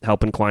time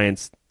helping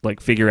clients like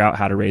figure out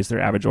how to raise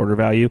their average order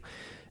value.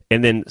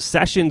 And then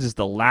sessions is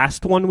the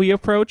last one we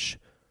approach,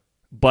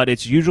 but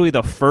it's usually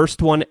the first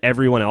one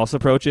everyone else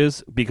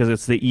approaches because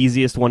it's the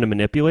easiest one to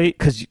manipulate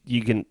because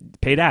you can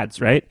paid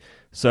ads, right?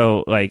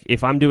 So like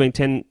if I'm doing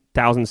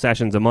 10,000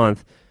 sessions a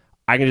month,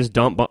 I can just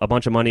dump a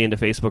bunch of money into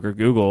Facebook or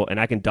Google and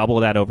I can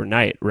double that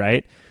overnight,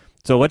 right?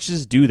 So let's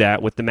just do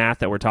that with the math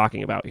that we're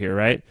talking about here,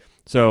 right?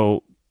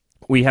 So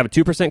we have a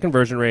 2%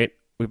 conversion rate.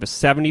 We have a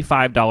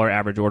 $75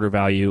 average order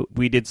value.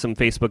 We did some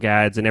Facebook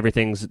ads and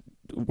everything's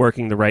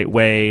working the right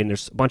way. And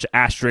there's a bunch of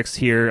asterisks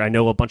here. I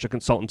know a bunch of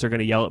consultants are going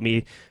to yell at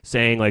me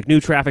saying like new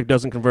traffic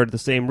doesn't convert at the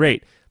same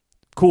rate.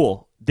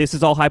 Cool. This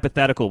is all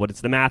hypothetical, but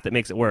it's the math that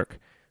makes it work.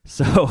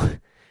 So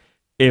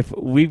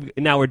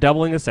now we're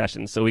doubling the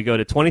sessions. So we go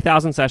to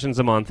 20,000 sessions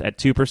a month at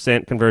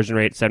 2% conversion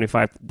rate,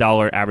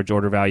 $75 average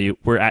order value.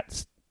 We're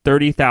at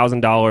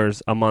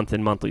 $30,000 a month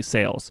in monthly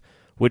sales,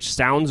 which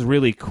sounds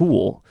really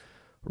cool,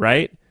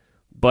 right?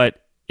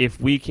 But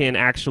if we can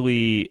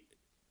actually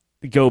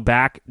go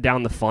back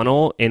down the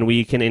funnel and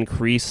we can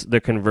increase the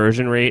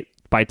conversion rate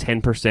by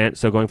 10%,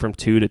 so going from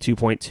 2 to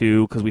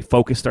 2.2 because we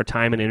focused our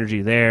time and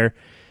energy there,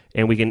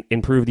 and we can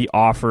improve the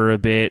offer a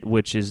bit,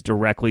 which is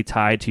directly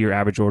tied to your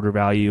average order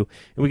value,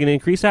 and we can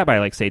increase that by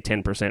like say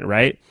 10%,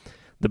 right?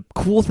 The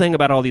cool thing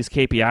about all these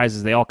KPIs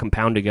is they all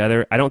compound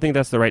together. I don't think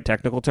that's the right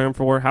technical term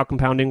for how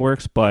compounding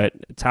works, but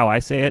it's how I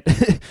say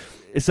it.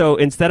 So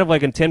instead of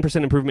like a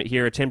 10% improvement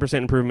here, a 10%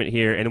 improvement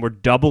here, and we're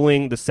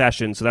doubling the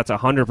session, so that's a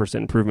 100%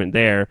 improvement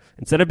there.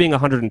 Instead of being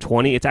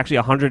 120, it's actually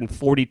a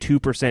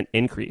 142%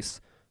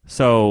 increase.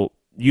 So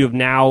you have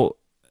now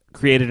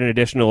created an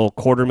additional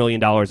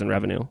 $250,000 in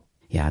revenue.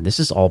 Yeah, this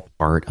is all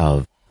part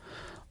of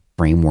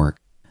framework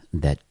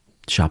that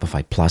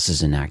Shopify Plus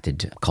is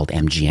enacted called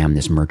MGM,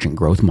 this merchant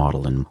growth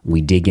model. And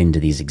we dig into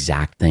these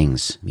exact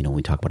things.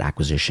 We talk about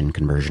acquisition,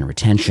 conversion,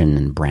 retention,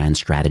 and brand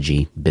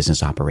strategy,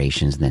 business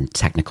operations, and then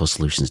technical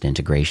solutions to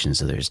integration.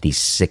 So there's these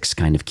 6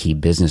 kind of key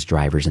business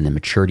drivers and the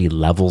maturity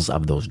levels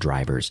of those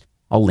drivers.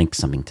 I'll link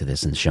something to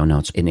this in the show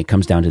notes. And it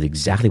comes down to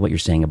exactly what you're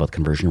saying about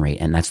conversion rate.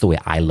 And that's the way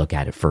I look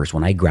at it first.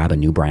 When I grab a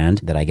new brand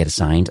that I get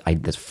assigned,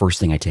 the first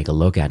thing I take a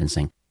look at and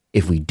saying,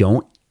 if we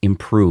don't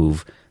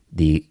improve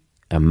the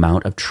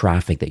amount of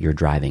traffic that you're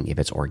driving, if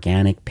it's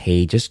organic,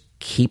 paid, just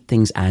keep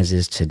things as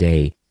is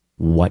today.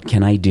 What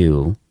can I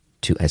do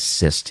to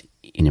assist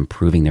in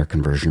improving their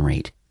conversion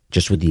rate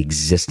just with the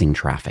existing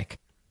traffic?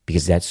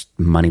 Because that's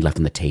money left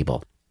on the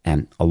table.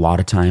 And a lot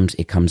of times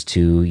it comes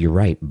to, you're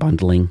right,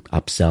 bundling,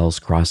 upsells,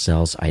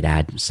 cross-sells. I'd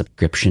add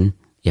subscription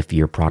if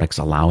your products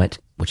allow it,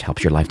 which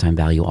helps your lifetime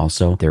value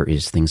also. There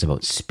is things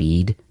about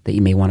speed that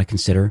you may want to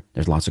consider.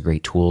 There's lots of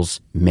great tools,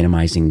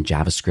 minimizing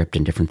JavaScript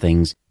and different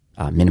things.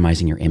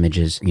 Minimizing your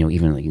images,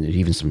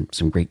 even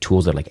some great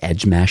tools that are like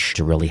Edge Mesh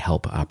to really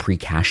help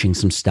pre-caching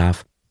some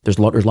stuff. There's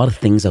a lot of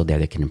things out there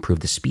that can improve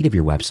the speed of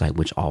your website,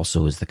 which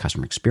also is the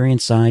customer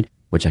experience side,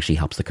 which actually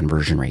helps the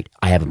conversion rate.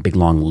 I have a big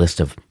long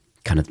list of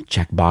kind of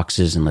check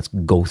boxes and let's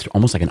go through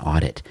almost like an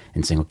audit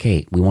and saying,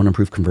 okay, we want to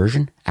improve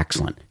conversion.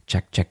 Excellent.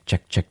 Check, check,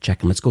 check, check,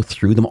 check. And let's go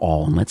through them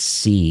all and let's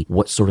see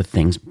what sort of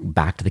things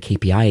back to the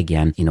KPI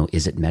again.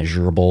 Is it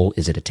measurable?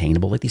 Is it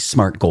attainable? Like these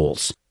SMART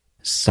goals,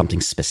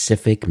 something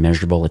specific,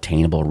 measurable,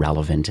 attainable,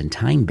 relevant, and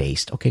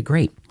time-based. Okay,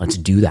 great. Let's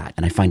do that.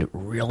 And I find it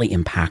really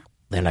impactful.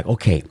 They're like,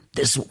 okay,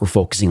 this is what we're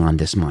focusing on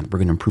this month. We're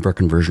going to improve our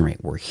conversion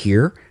rate. We're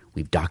here.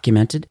 We've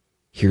documented.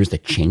 Here's the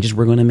changes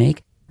we're going to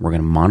make. We're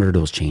going to monitor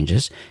those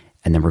changes.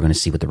 And then we're going to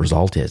see what the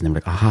result is. And then we're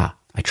like, aha,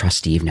 I trust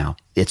Steve now.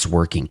 It's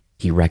working.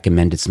 He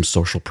recommended some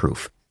social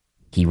proof.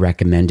 He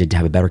recommended to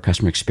have a better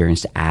customer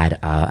experience to add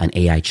an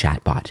AI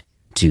chatbot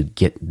to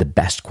get the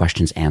best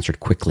questions answered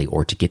quickly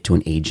or to get to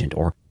an agent.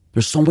 Or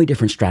there's so many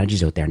different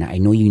strategies out there. Now, I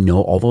know you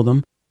know all of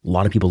them. A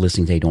lot of people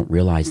listening today don't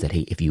realize that,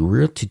 hey, if you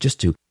were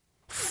to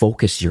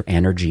focus your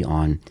energy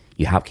on,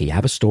 you have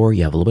a store,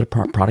 you have a little bit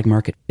of product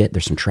market fit,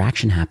 there's some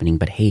traction happening,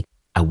 but hey,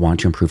 I want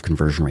to improve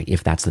conversion rate.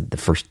 If that's the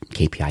first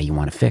KPI you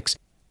want to fix,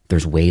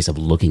 there's ways of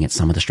looking at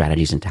some of the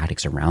strategies and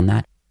tactics around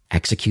that,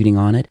 executing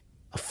on it,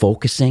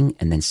 focusing,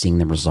 and then seeing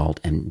the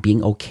result and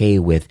being okay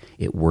with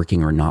it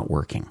working or not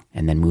working,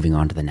 and then moving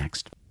on to the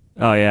next.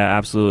 Oh, yeah,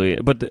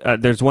 absolutely.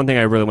 But there's one thing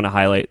I really want to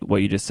highlight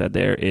what you just said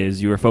there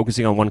is you are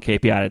focusing on one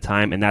KPI at a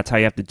time, and that's how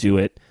you have to do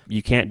it.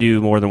 You can't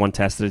do more than one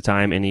test at a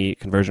time. Any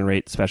conversion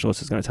rate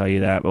specialist is going to tell you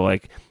that.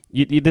 But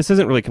this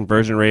isn't really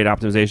conversion rate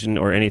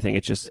optimization or anything.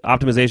 It's just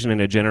optimization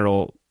in a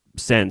general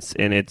sense.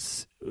 And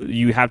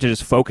you have to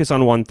just focus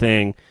on one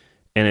thing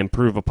and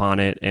improve upon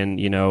it. And,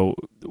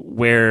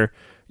 where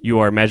you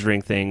are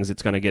measuring things,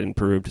 it's going to get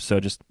improved. So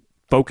just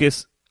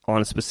focus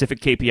on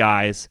specific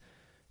KPIs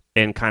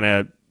and kind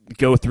of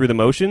go through the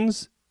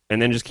motions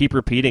and then just keep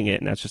repeating it.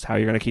 And that's just how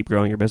you're going to keep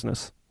growing your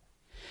business.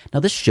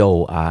 Now, this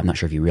show, I'm not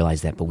sure if you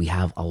realize that, but we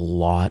have a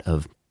lot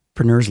of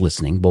entrepreneurs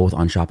listening, both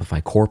on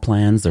Shopify core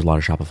plans. There's a lot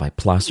of Shopify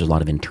Plus. There's a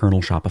lot of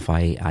internal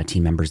Shopify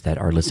team members that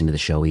are listening to the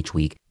show each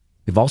week.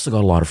 We've also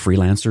got a lot of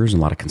freelancers and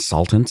a lot of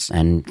consultants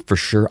and for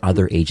sure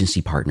other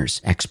agency partners,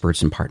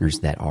 experts and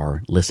partners that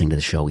are listening to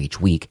the show each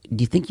week.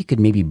 Do you think you could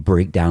maybe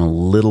break down a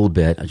little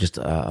bit, just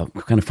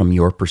kind of from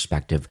your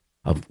perspective,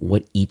 of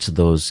what each of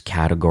those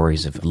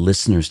categories of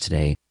listeners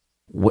today,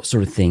 what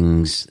sort of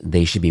things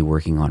they should be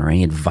working on or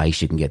any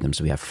advice you can give them?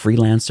 So we have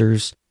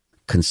freelancers,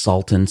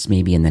 consultants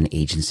maybe, and then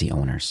agency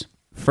owners.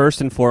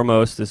 First and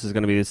foremost, this is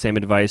going to be the same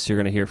advice you're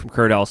going to hear from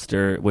Kurt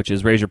Elster, which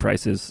is raise your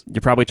prices.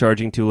 You're probably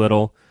charging too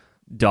little.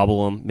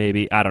 Double them,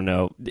 maybe. I don't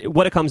know.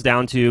 What it comes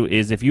down to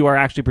is if you are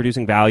actually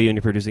producing value and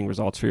you're producing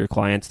results for your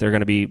clients, they're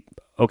going to be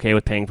okay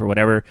with paying for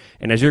whatever.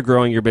 And as you're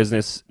growing your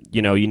business,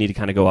 you need to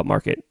kind of go up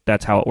market.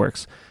 That's how it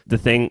works. The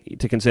thing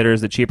to consider is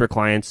the cheaper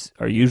clients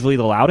are usually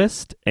the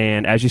loudest.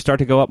 And as you start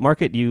to go up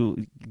market,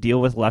 you deal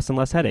with less and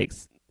less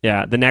headaches.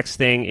 Yeah. The next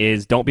thing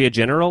is don't be a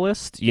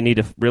generalist. You need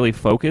to really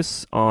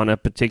focus on a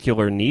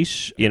particular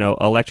niche.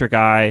 Electric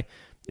Eye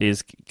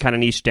is kind of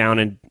niche down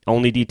in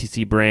only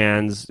DTC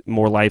brands,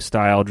 more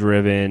lifestyle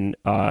driven,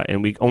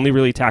 and we only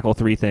really tackle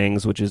three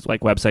things, which is like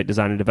website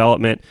design and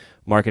development,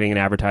 marketing and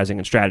advertising,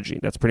 and strategy.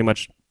 That's pretty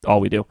much all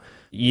we do.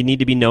 You need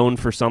to be known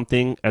for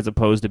something as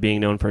opposed to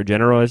being known for a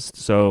generalist.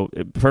 So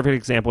a perfect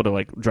example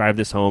to drive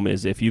this home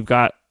is if you've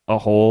got a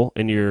hole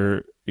in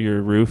your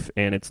roof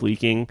and it's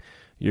leaking,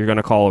 you're going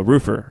to call a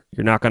roofer.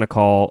 You're not going to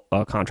call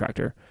a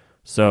contractor.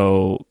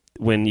 So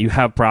when you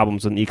have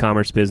problems with an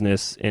e-commerce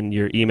business and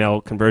your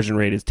email conversion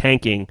rate is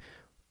tanking,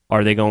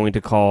 are they going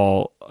to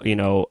call,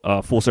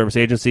 a full service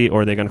agency,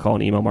 or are they going to call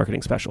an email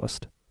marketing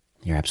specialist?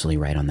 You're absolutely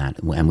right on that.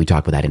 And we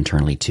talk about that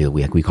internally too.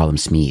 We call them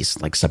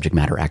SMEs, like subject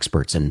matter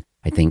experts. And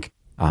I think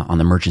on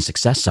the merchant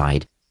success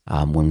side,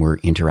 when we're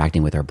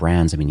interacting with our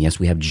brands, yes,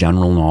 we have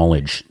general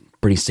knowledge,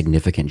 pretty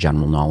significant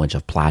general knowledge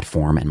of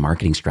platform and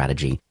marketing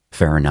strategy.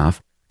 Fair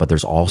enough. But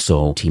there's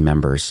also team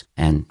members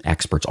and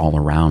experts all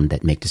around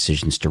that make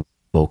decisions to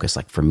focus.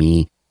 Like for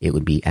me, it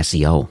would be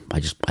SEO.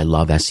 I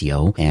love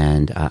SEO,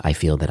 and I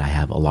feel that I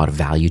have a lot of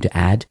value to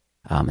add.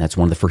 That's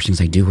one of the first things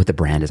I do with the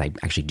brand is I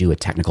actually do a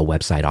technical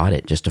website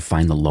audit just to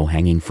find the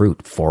low-hanging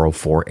fruit,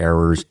 404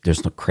 errors.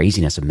 There's no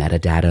craziness of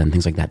metadata and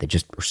things like that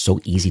just are so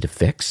easy to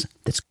fix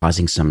that's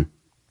causing some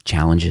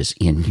challenges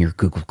in your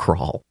Google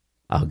crawl.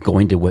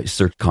 Going to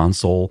Search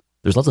Console,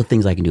 there's lots of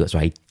things I can do. So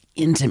I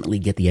intimately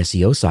get the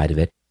SEO side of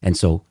it. And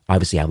so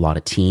obviously I have a lot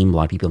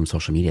of people on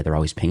social media. They're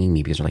always pinging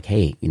me because they're like,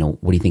 hey,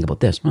 what do you think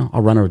about this? Well,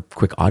 I'll run a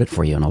quick audit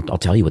for you and I'll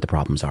tell you what the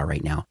problems are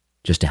right now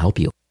just to help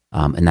you.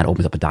 And that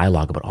opens up a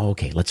dialogue about,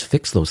 okay, let's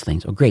fix those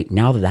things. Oh, great.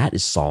 Now that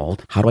is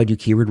solved, how do I do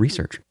keyword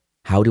research?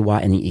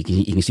 And you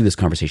can see where this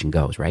conversation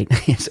goes, right?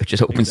 So it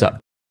just opens up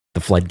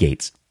the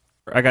floodgates.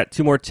 I got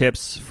two more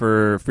tips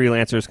for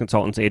freelancers,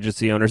 consultants,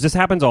 agency owners. This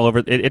happens all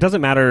over. It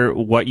doesn't matter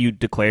what you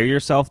declare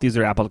yourself. These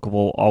are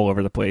applicable all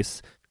over the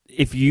place.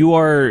 If you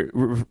are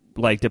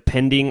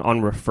depending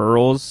on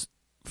referrals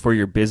for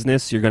your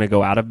business, you're going to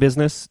go out of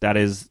business. That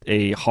is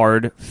a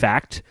hard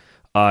fact.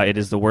 It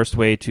is the worst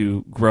way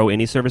to grow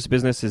any service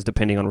business is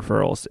depending on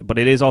referrals, but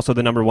it is also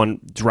the number one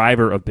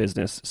driver of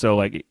business. So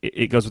like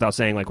it goes without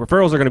saying, like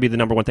referrals are going to be the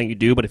number one thing you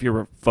do, but if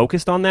you're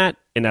focused on that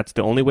and that's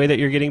the only way that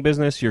you're getting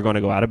business, you're going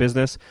to go out of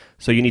business.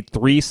 So you need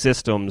 3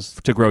 systems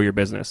to grow your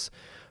business.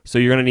 So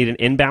you're going to need an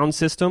inbound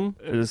system.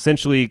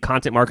 Essentially,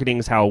 content marketing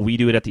is how we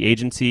do it at the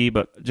agency,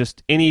 but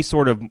just any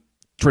sort of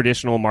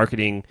traditional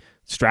marketing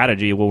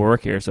strategy will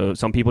work here. So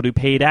some people do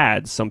paid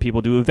ads, some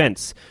people do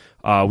events.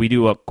 We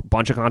do a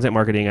bunch of content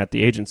marketing at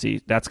the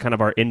agency. That's kind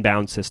of our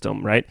inbound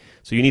system, right?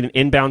 So you need an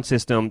inbound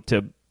system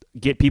to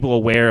get people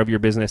aware of your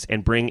business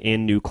and bring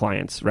in new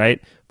clients,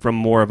 right? From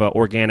more of an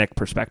organic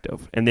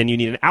perspective. And then you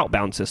need an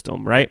outbound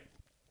system, right?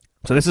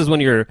 So this is when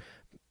you're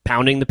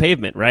pounding the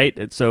pavement, right?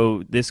 And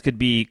so this could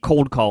be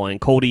cold calling,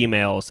 cold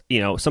emails,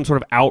 some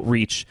sort of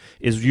outreach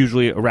is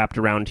usually wrapped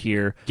around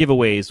here,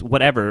 giveaways,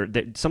 whatever,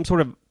 some sort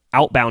of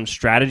outbound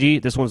strategy.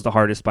 This one's the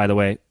hardest, by the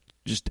way.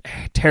 Just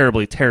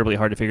terribly, terribly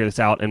hard to figure this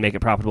out and make it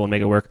profitable and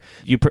make it work.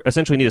 You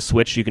essentially need a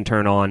switch you can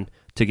turn on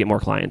to get more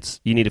clients.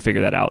 You need to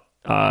figure that out.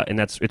 And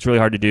it's really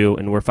hard to do.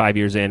 And we're 5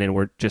 years in and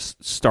we're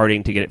just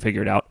starting to get it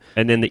figured out.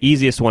 And then the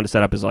easiest one to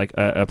set up is like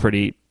a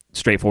pretty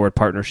straightforward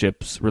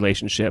partnerships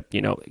relationship.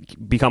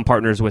 Become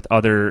partners with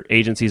other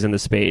agencies in the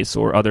space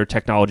or other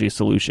technology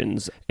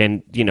solutions.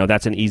 And,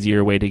 that's an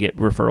easier way to get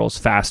referrals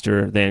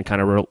faster than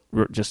kind of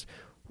just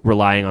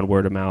relying on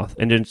word of mouth.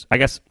 And then I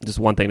guess just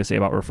one thing to say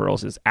about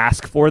referrals is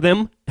ask for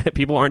them.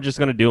 People aren't just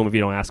going to do them if you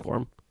don't ask for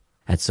them.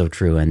 That's so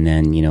true. And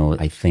then,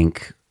 I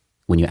think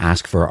when you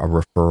ask for a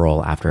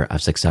referral after a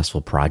successful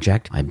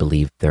project, I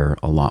believe they're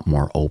a lot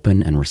more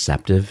open and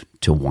receptive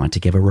to want to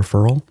give a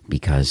referral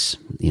because,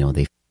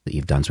 they that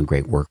you've done some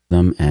great work for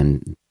them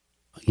and,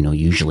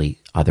 usually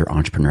other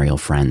entrepreneurial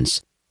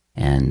friends.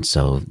 And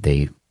so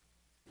they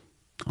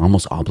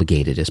almost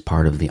obligated as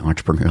part of the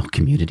entrepreneurial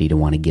community to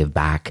want to give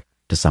back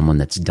to someone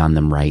that's done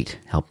them right.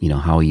 Help,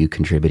 how are you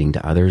contributing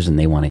to others? And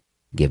they want to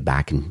give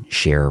back and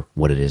share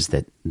what it is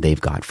that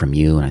they've got from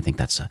you. And I think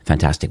that's a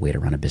fantastic way to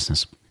run a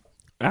business.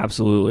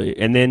 Absolutely.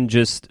 And then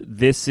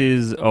this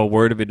is a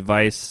word of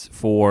advice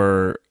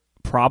for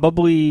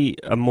probably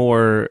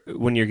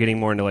when you're getting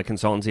more into like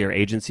consultancy or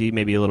agency,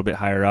 maybe a little bit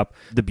higher up.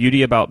 The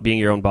beauty about being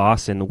your own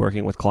boss and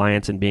working with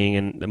clients and being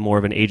in more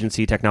of an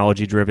agency,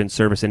 technology-driven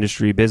service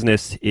industry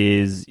business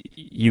is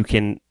you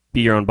can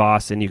be your own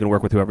boss and you can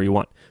work with whoever you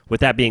want. With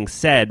that being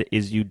said,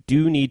 is you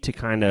do need to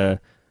kind of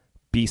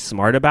be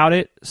smart about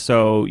it.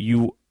 So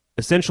you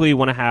essentially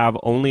want to have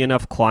only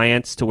enough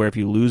clients to where if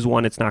you lose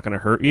one, it's not going to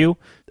hurt you.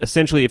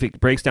 Essentially, if it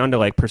breaks down to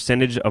like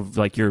percentage of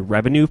like your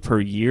revenue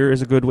per year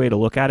is a good way to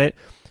look at it.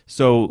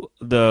 So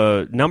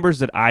the numbers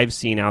that I've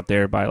seen out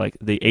there by like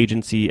the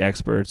agency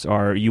experts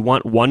are you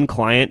want one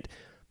client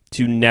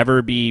to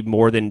never be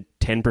more than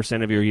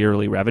 10% of your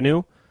yearly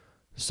revenue.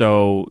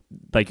 So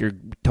like your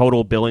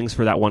total billings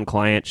for that one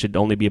client should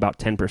only be about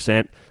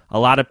 10%. A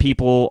lot of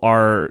people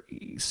are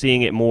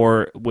seeing it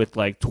more with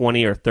like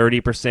 20 or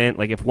 30%.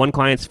 Like if one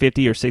client's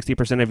 50 or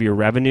 60% of your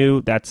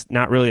revenue, that's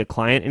not really a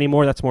client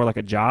anymore. That's more like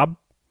a job.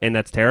 And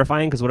that's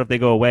terrifying because what if they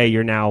go away?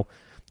 You don't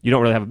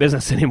really have a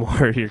business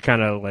anymore. You're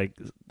kind of like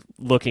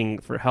looking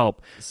for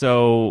help.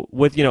 So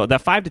with,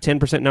 that 5 to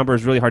 10% number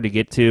is really hard to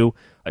get to.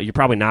 You're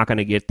probably not going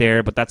to get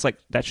there, but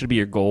that should be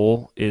your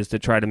goal, is to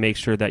try to make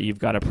sure that you've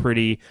got a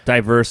pretty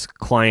diverse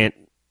client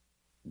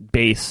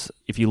base.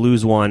 If you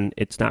lose one,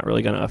 it's not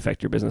really going to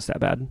affect your business that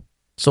bad.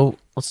 So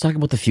let's talk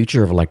about the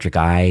future of Electric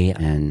Eye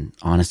and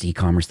Honest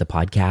E-commerce, the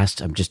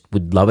podcast. I just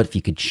would love it if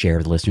you could share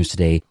with the listeners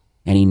today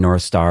any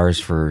North Stars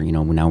for,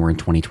 now we're in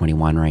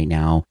 2021 right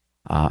now.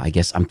 I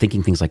guess I'm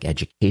thinking things like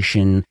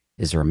education.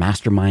 Is there a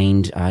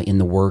mastermind in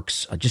the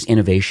works? Just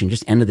innovation.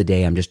 Just end of the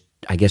day, I'm just,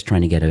 I guess,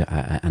 trying to get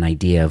an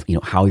idea of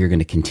how you're going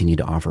to continue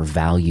to offer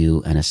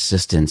value and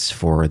assistance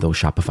for those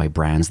Shopify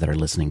brands that are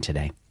listening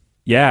today.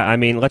 Yeah, I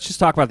mean, let's just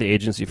talk about the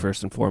agency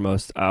first and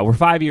foremost. We're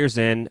 5 years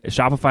in.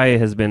 Shopify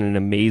has been an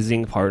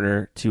amazing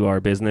partner to our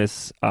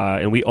business,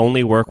 and we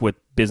only work with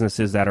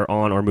businesses that are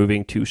on or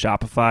moving to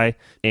Shopify.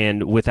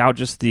 And without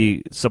just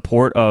the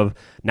support of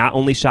not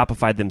only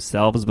Shopify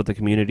themselves, but the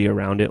community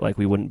around it, like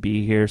we wouldn't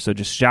be here. So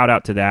just shout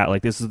out to that.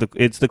 Like it's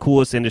the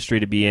coolest industry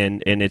to be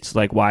in, and it's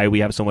like why we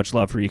have so much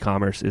love for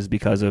e-commerce is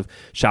because of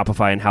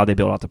Shopify and how they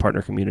build out the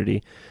partner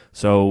community.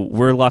 So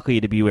we're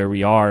lucky to be where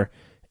we are.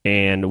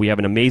 And we have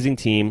an amazing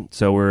team.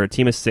 So we're a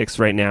team of 6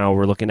 right now.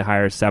 We're looking to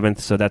hire a 7th.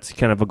 So that's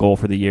kind of a goal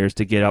for the year, is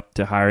to get up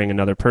to hiring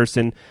another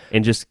person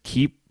and just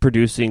keep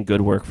producing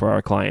good work for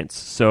our clients.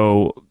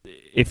 So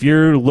if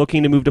you're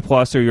looking to move to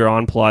Plus or you're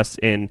on Plus,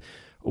 and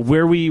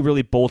where we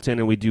really bolt in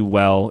and we do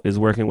well is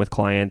working with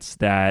clients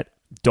that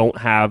don't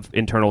have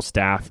internal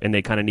staff and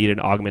they kind of need an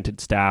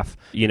augmented staff.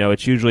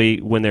 It's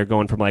usually when they're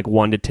going from like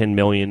 1 to 10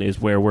 million is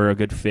where we're a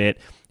good fit.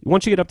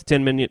 Once you get up to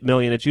 10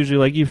 million, it's usually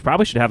like you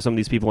probably should have some of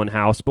these people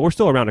in-house, but we're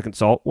still around to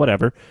consult,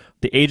 whatever.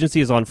 The agency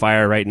is on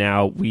fire right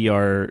now. We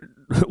are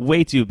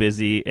way too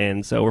busy,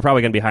 and so we're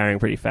probably going to be hiring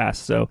pretty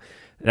fast. So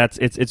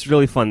it's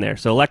really fun there.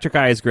 So Electric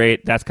Eye is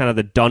great. That's kind of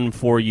the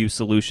done-for-you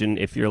solution.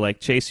 If you're like,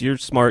 Chase, you're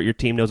smart, your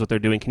team knows what they're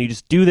doing. Can you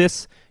just do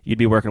this you'd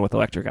be working with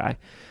Electric Eye.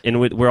 And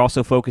we're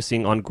also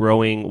focusing on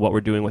growing what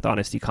we're doing with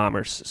Honest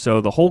Ecommerce.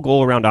 So the whole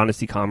goal around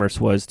Honest Ecommerce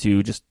was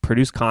to just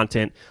produce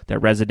content that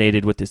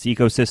resonated with this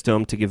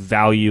ecosystem, to give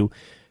value.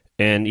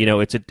 And,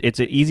 it's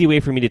an easy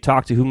way for me to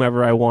talk to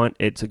whomever I want.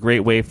 It's a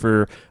great way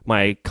for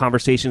my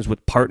conversations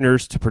with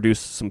partners to produce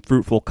some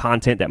fruitful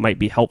content that might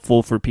be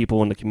helpful for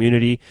people in the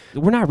community.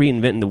 We're not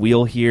reinventing the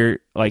wheel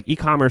here. Like,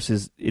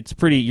 e-commerce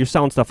you're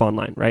selling stuff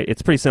online, right? It's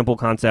a pretty simple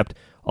concept.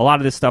 A lot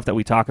of this stuff that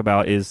we talk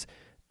about is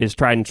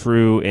tried and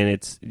true, and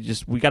it's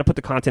just, we got to put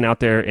the content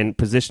out there and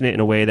position it in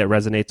a way that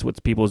resonates with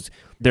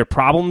their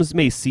problems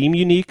may seem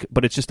unique,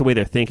 but it's just the way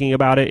they're thinking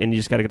about it, and you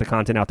just got to get the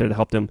content out there to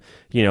help them,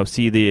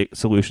 see the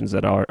solutions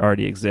that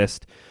already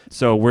exist.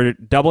 So we're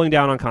doubling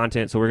down on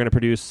content. So we're going to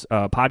produce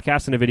a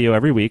podcast and a video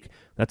every week.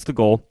 That's the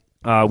goal.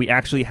 We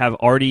actually have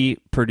already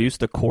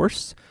produced a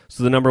course.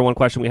 So the number one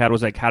question we had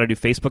was like how to do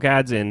Facebook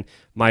ads, and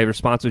my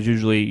response was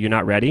usually, you're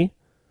not ready.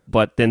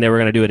 But then they were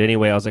going to do it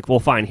anyway. I was like, well,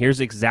 fine, here's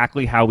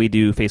exactly how we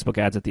do Facebook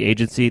ads at the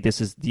agency. This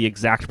is the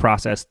exact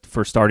process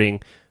for starting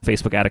a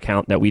Facebook ad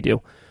account that we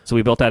do. So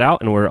we built that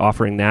out, and we're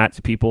offering that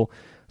to people.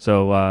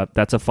 So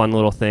that's a fun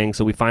little thing.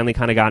 So we finally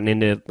kind of gotten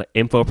into the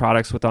info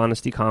products with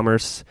Honest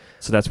Ecommerce.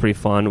 So that's pretty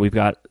fun. We've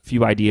got a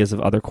few ideas of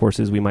other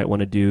courses we might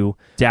want to do.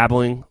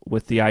 Dabbling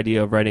with the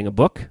idea of writing a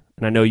book.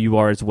 And I know you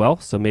are as well.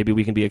 So maybe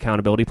we can be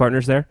accountability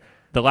partners there.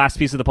 The last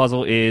piece of the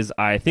puzzle is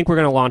I think we're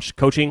going to launch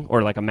coaching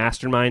or like a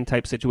mastermind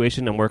type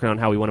situation. I'm working on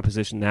how we want to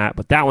position that,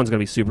 but that one's going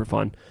to be super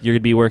fun. You're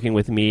going to be working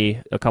with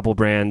me, a couple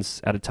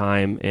brands at a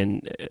time,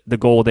 and the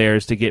goal there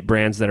is to get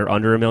brands that are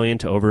under $1 million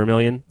to over $1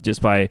 million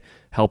just by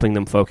helping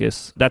them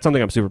focus. That's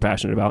something I'm super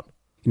passionate about.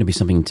 Going to be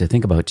something to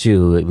think about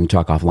too. We can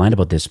talk offline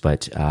about this,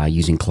 but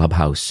using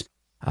Clubhouse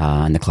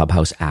and the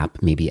Clubhouse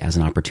app maybe as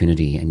an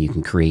opportunity, and you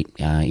can create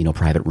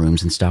private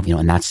rooms and stuff,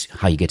 and that's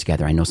how you get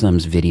together. I know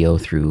sometimes video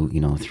through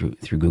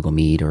Google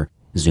Meet or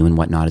Zoom and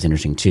whatnot is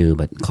interesting too,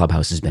 but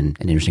Clubhouse has been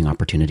an interesting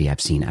opportunity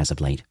I've seen as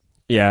of late.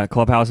 Yeah,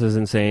 Clubhouse is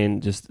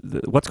insane. Just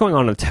what's going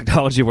on in the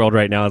technology world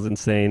right now is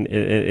insane,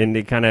 and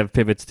it kind of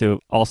pivots to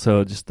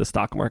also just the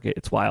stock market.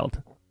 It's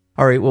wild.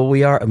 All right, well,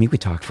 we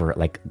talked for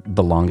like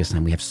the longest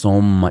time. We have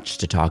so much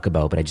to talk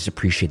about, but I just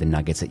appreciate the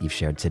nuggets that you've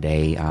shared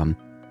today.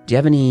 Do you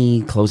have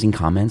any closing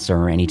comments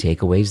or any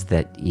takeaways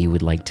that you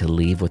would like to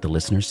leave with the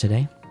listeners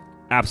today?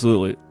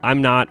 Absolutely.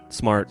 I'm not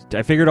smart.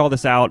 I figured all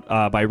this out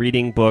by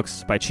reading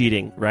books, by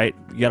cheating, right?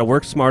 You got to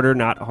work smarter,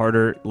 not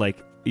harder. Like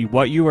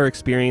what you are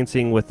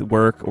experiencing with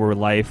work or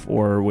life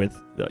or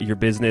with your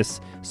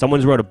business,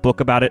 someone's wrote a book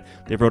about it.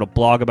 They've wrote a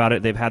blog about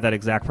it. They've had that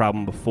exact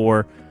problem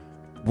before.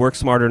 Work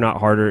smarter, not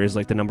harder is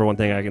like the number one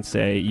thing I can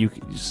say.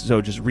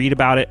 So just read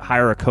about it,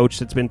 hire a coach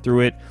that's been through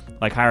it,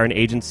 like hire an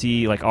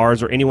agency like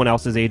ours or anyone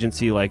else's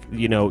agency,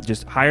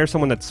 just hire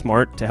someone that's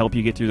smart to help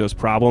you get through those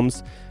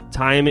problems.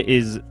 Time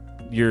is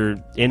your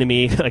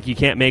enemy. Like you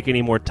can't make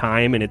any more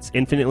time, and it's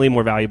infinitely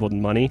more valuable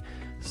than money.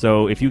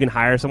 So if you can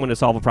hire someone to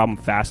solve a problem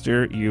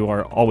faster, you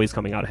are always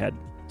coming out ahead.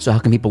 So how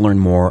can people learn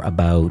more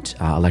about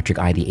Electric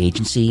Eye, the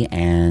agency,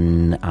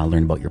 and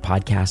learn about your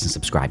podcast and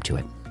subscribe to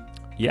it?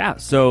 Yeah,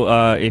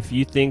 so if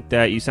you think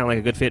that you sound like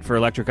a good fit for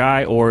Electric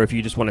Eye, or if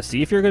you just want to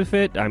see if you're a good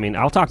fit,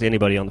 I'll talk to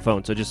anybody on the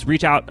phone. So just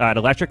reach out at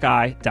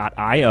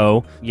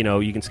electriceye.io.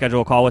 You can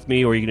schedule a call with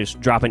me, or you can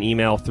just drop an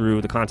email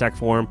through the contact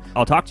form.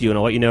 I'll talk to you, and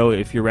I'll let you know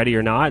if you're ready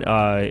or not,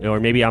 or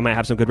maybe I might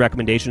have some good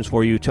recommendations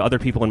for you to other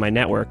people in my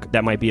network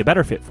that might be a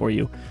better fit for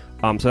you.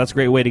 So that's a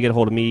great way to get a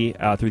hold of me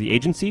through the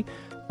agency.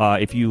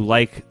 If you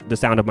like the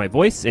sound of my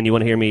voice and you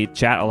want to hear me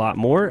chat a lot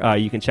more,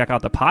 you can check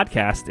out the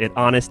podcast at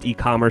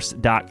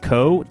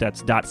honestecommerce.co.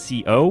 That's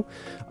 .co.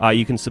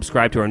 You can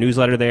subscribe to our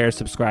newsletter there,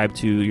 subscribe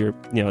to your,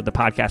 the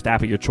podcast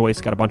app of your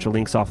choice. Got a bunch of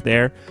links off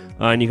there.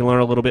 And you can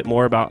learn a little bit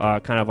more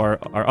about kind of our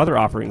other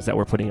offerings that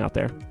we're putting out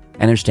there.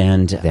 I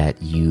understand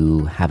that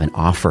you have an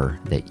offer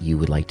that you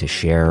would like to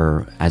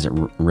share as it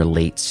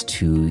relates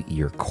to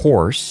your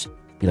course.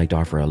 You'd like to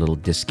offer a little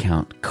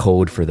discount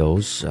code for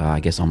those, I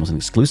guess almost an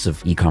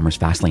exclusive e-commerce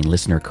Fastlane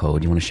listener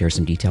code. You want to share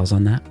some details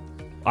on that?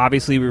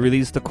 Obviously, we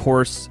released the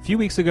course a few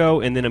weeks ago,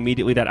 and then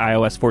immediately that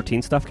iOS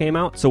 14 stuff came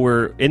out. So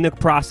we're in the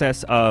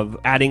process of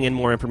adding in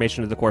more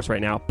information to the course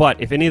right now. But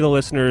if any of the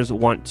listeners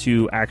want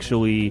to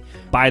actually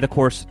buy the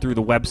course through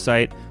the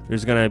website,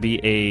 there's going to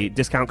be a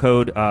discount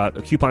code, a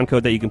coupon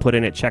code that you can put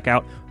in at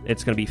checkout.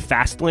 It's going to be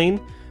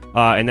Fastlane.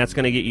 And that's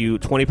going to get you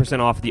 20%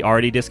 off the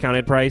already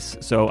discounted price.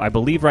 So I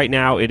believe right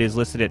now it is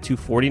listed at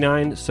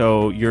 $249.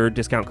 So your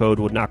discount code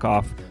would knock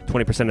off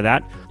 20% of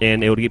that,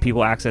 and it would get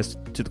people access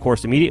to the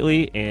course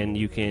immediately. And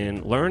you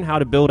can learn how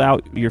to build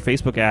out your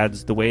Facebook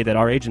ads the way that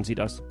our agency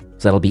does.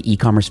 So that'll be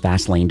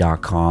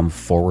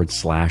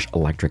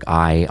ecommercefastlane.com/Electric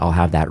Eye. I'll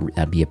have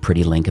that'd be a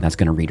pretty link, and that's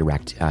going to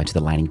redirect to the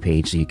landing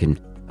page, so you can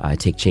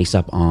take chase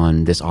up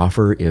on this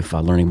offer if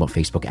learning about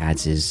Facebook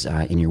ads is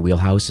in your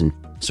wheelhouse. And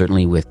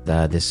certainly with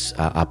this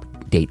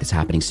update that's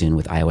happening soon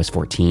with iOS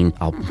 14.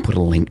 I'll put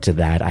a link to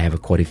that. I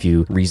have quite a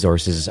few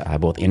resources,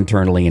 both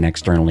internally and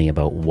externally,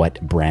 about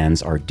what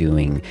brands are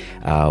doing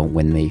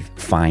when they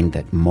find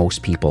that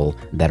most people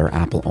that are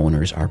Apple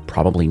owners are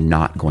probably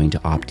not going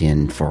to opt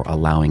in for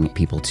allowing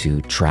people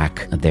to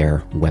track their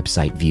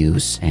website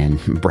views and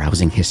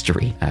browsing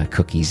history,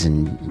 cookies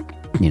and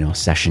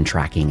session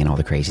tracking and all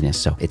the craziness.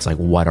 So it's like,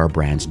 what are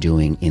brands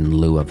doing in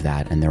lieu of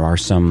that? And there are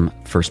some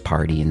first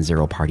party and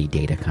zero party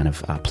data kind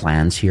of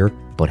plans here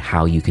about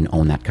how you can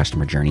own that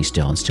customer journey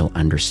still and still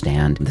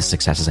understand the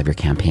successes of your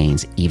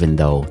campaigns, even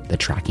though the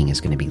tracking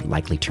is going to be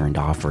likely turned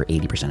off for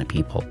 80% of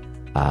people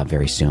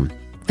very soon.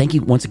 Thank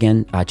you once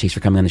again, Chase, for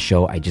coming on the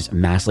show. I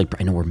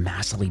know we're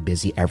massively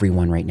busy,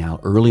 everyone right now.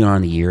 Early on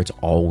in the year, it's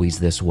always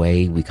this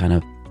way. We kind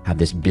of have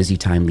this busy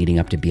time leading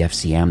up to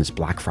BFCM, this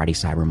Black Friday,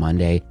 Cyber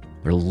Monday.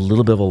 There's a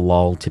little bit of a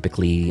lull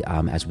typically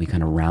as we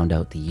kind of round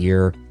out the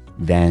year.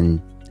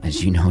 Then,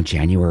 as you know,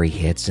 January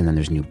hits and then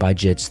there's new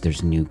budgets,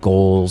 there's new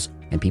goals,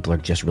 and people are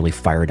just really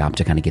fired up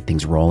to kind of get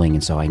things rolling.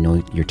 And so I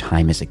know your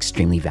time is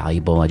extremely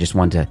valuable. I just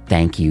want to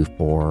thank you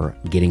for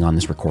getting on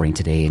this recording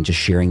today and just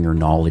sharing your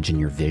knowledge and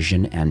your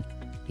vision and,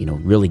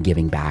 really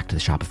giving back to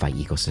the Shopify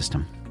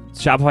ecosystem.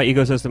 Shopify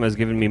ecosystem has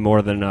given me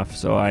more than enough,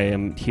 so I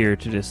am here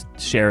to just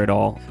share it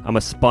all. I'm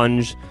a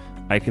sponge.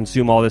 I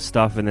consume all this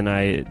stuff and then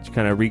I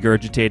kind of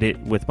regurgitate it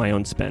with my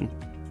own spin.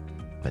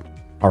 But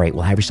all right,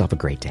 well, have yourself a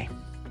great day.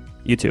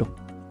 You too.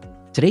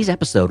 Today's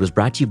episode was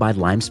brought to you by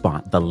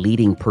LimeSpot, the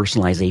leading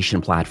personalization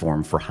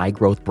platform for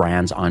high-growth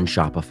brands on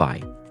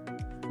Shopify.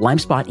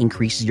 LimeSpot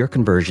increases your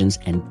conversions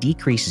and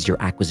decreases your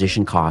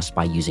acquisition costs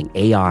by using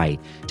AI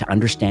to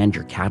understand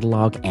your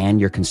catalog and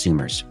your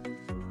consumers.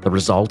 The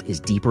result is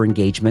deeper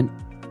engagement,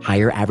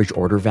 higher average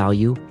order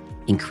value,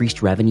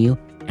 increased revenue,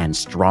 and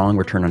strong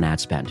return on ad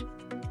spend.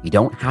 You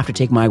don't have to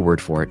take my word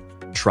for it.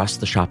 Trust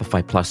the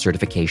Shopify Plus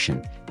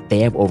certification. They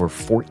have over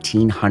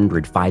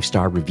 1,400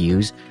 five-star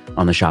reviews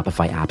on the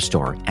Shopify App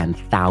Store and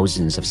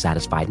thousands of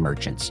satisfied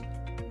merchants.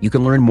 You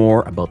can learn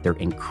more about their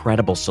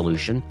incredible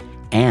solution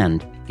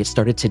and get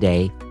started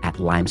today at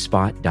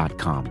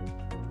limespot.com.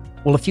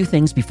 Well, a few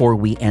things before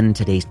we end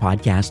today's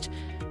podcast.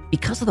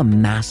 Because of the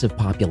massive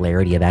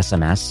popularity of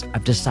SMS,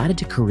 I've decided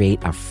to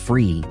create a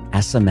free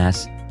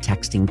SMS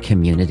texting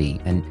community.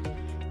 And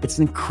it's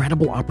an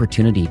incredible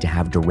opportunity to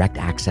have direct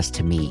access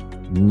to me.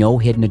 No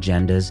hidden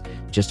agendas,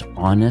 just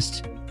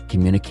honest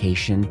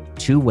communication,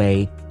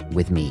 two-way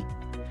with me.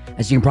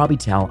 As you can probably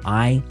tell,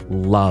 I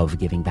love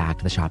giving back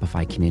to the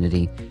Shopify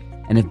community.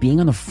 And if being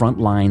on the front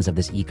lines of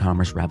this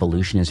e-commerce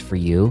revolution is for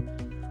you,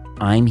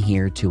 I'm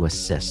here to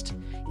assist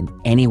in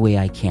any way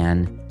I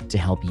can to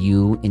help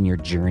you in your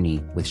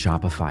journey with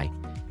Shopify.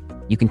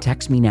 You can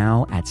text me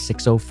now at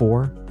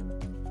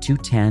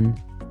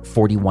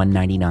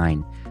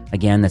 604-210-4199.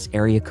 Again, that's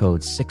area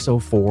code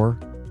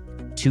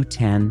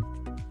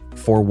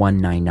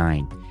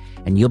 604-210-4199.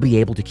 And you'll be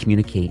able to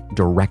communicate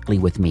directly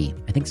with me.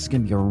 I think this is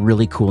going to be a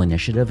really cool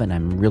initiative, and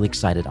I'm really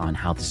excited on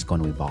how this is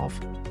going to evolve.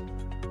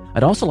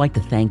 I'd also like to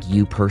thank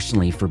you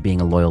personally for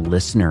being a loyal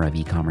listener of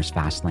E-commerce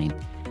Fastlane.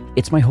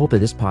 It's my hope that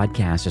this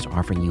podcast is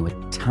offering you a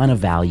ton of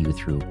value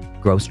through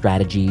growth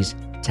strategies,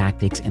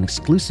 tactics, and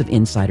exclusive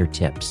insider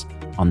tips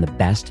on the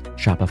best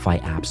Shopify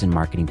apps and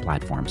marketing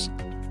platforms,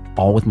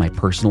 all with my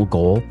personal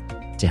goal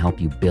to help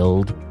you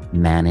build,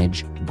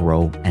 manage,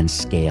 grow, and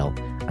scale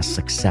a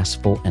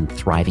successful and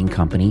thriving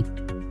company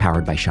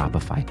powered by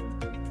Shopify.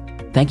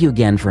 Thank you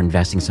again for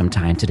investing some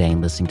time today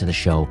and listening to the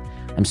show.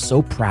 I'm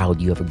so proud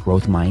you have a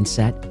growth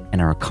mindset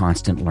and are a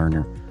constant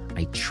learner.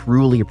 I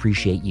truly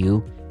appreciate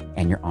you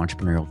and your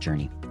entrepreneurial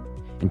journey.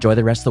 Enjoy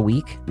the rest of the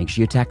week. Make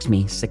sure you text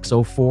me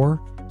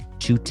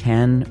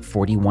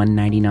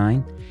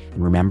 604-210-4199.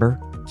 And remember,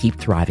 keep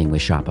thriving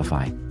with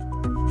Shopify.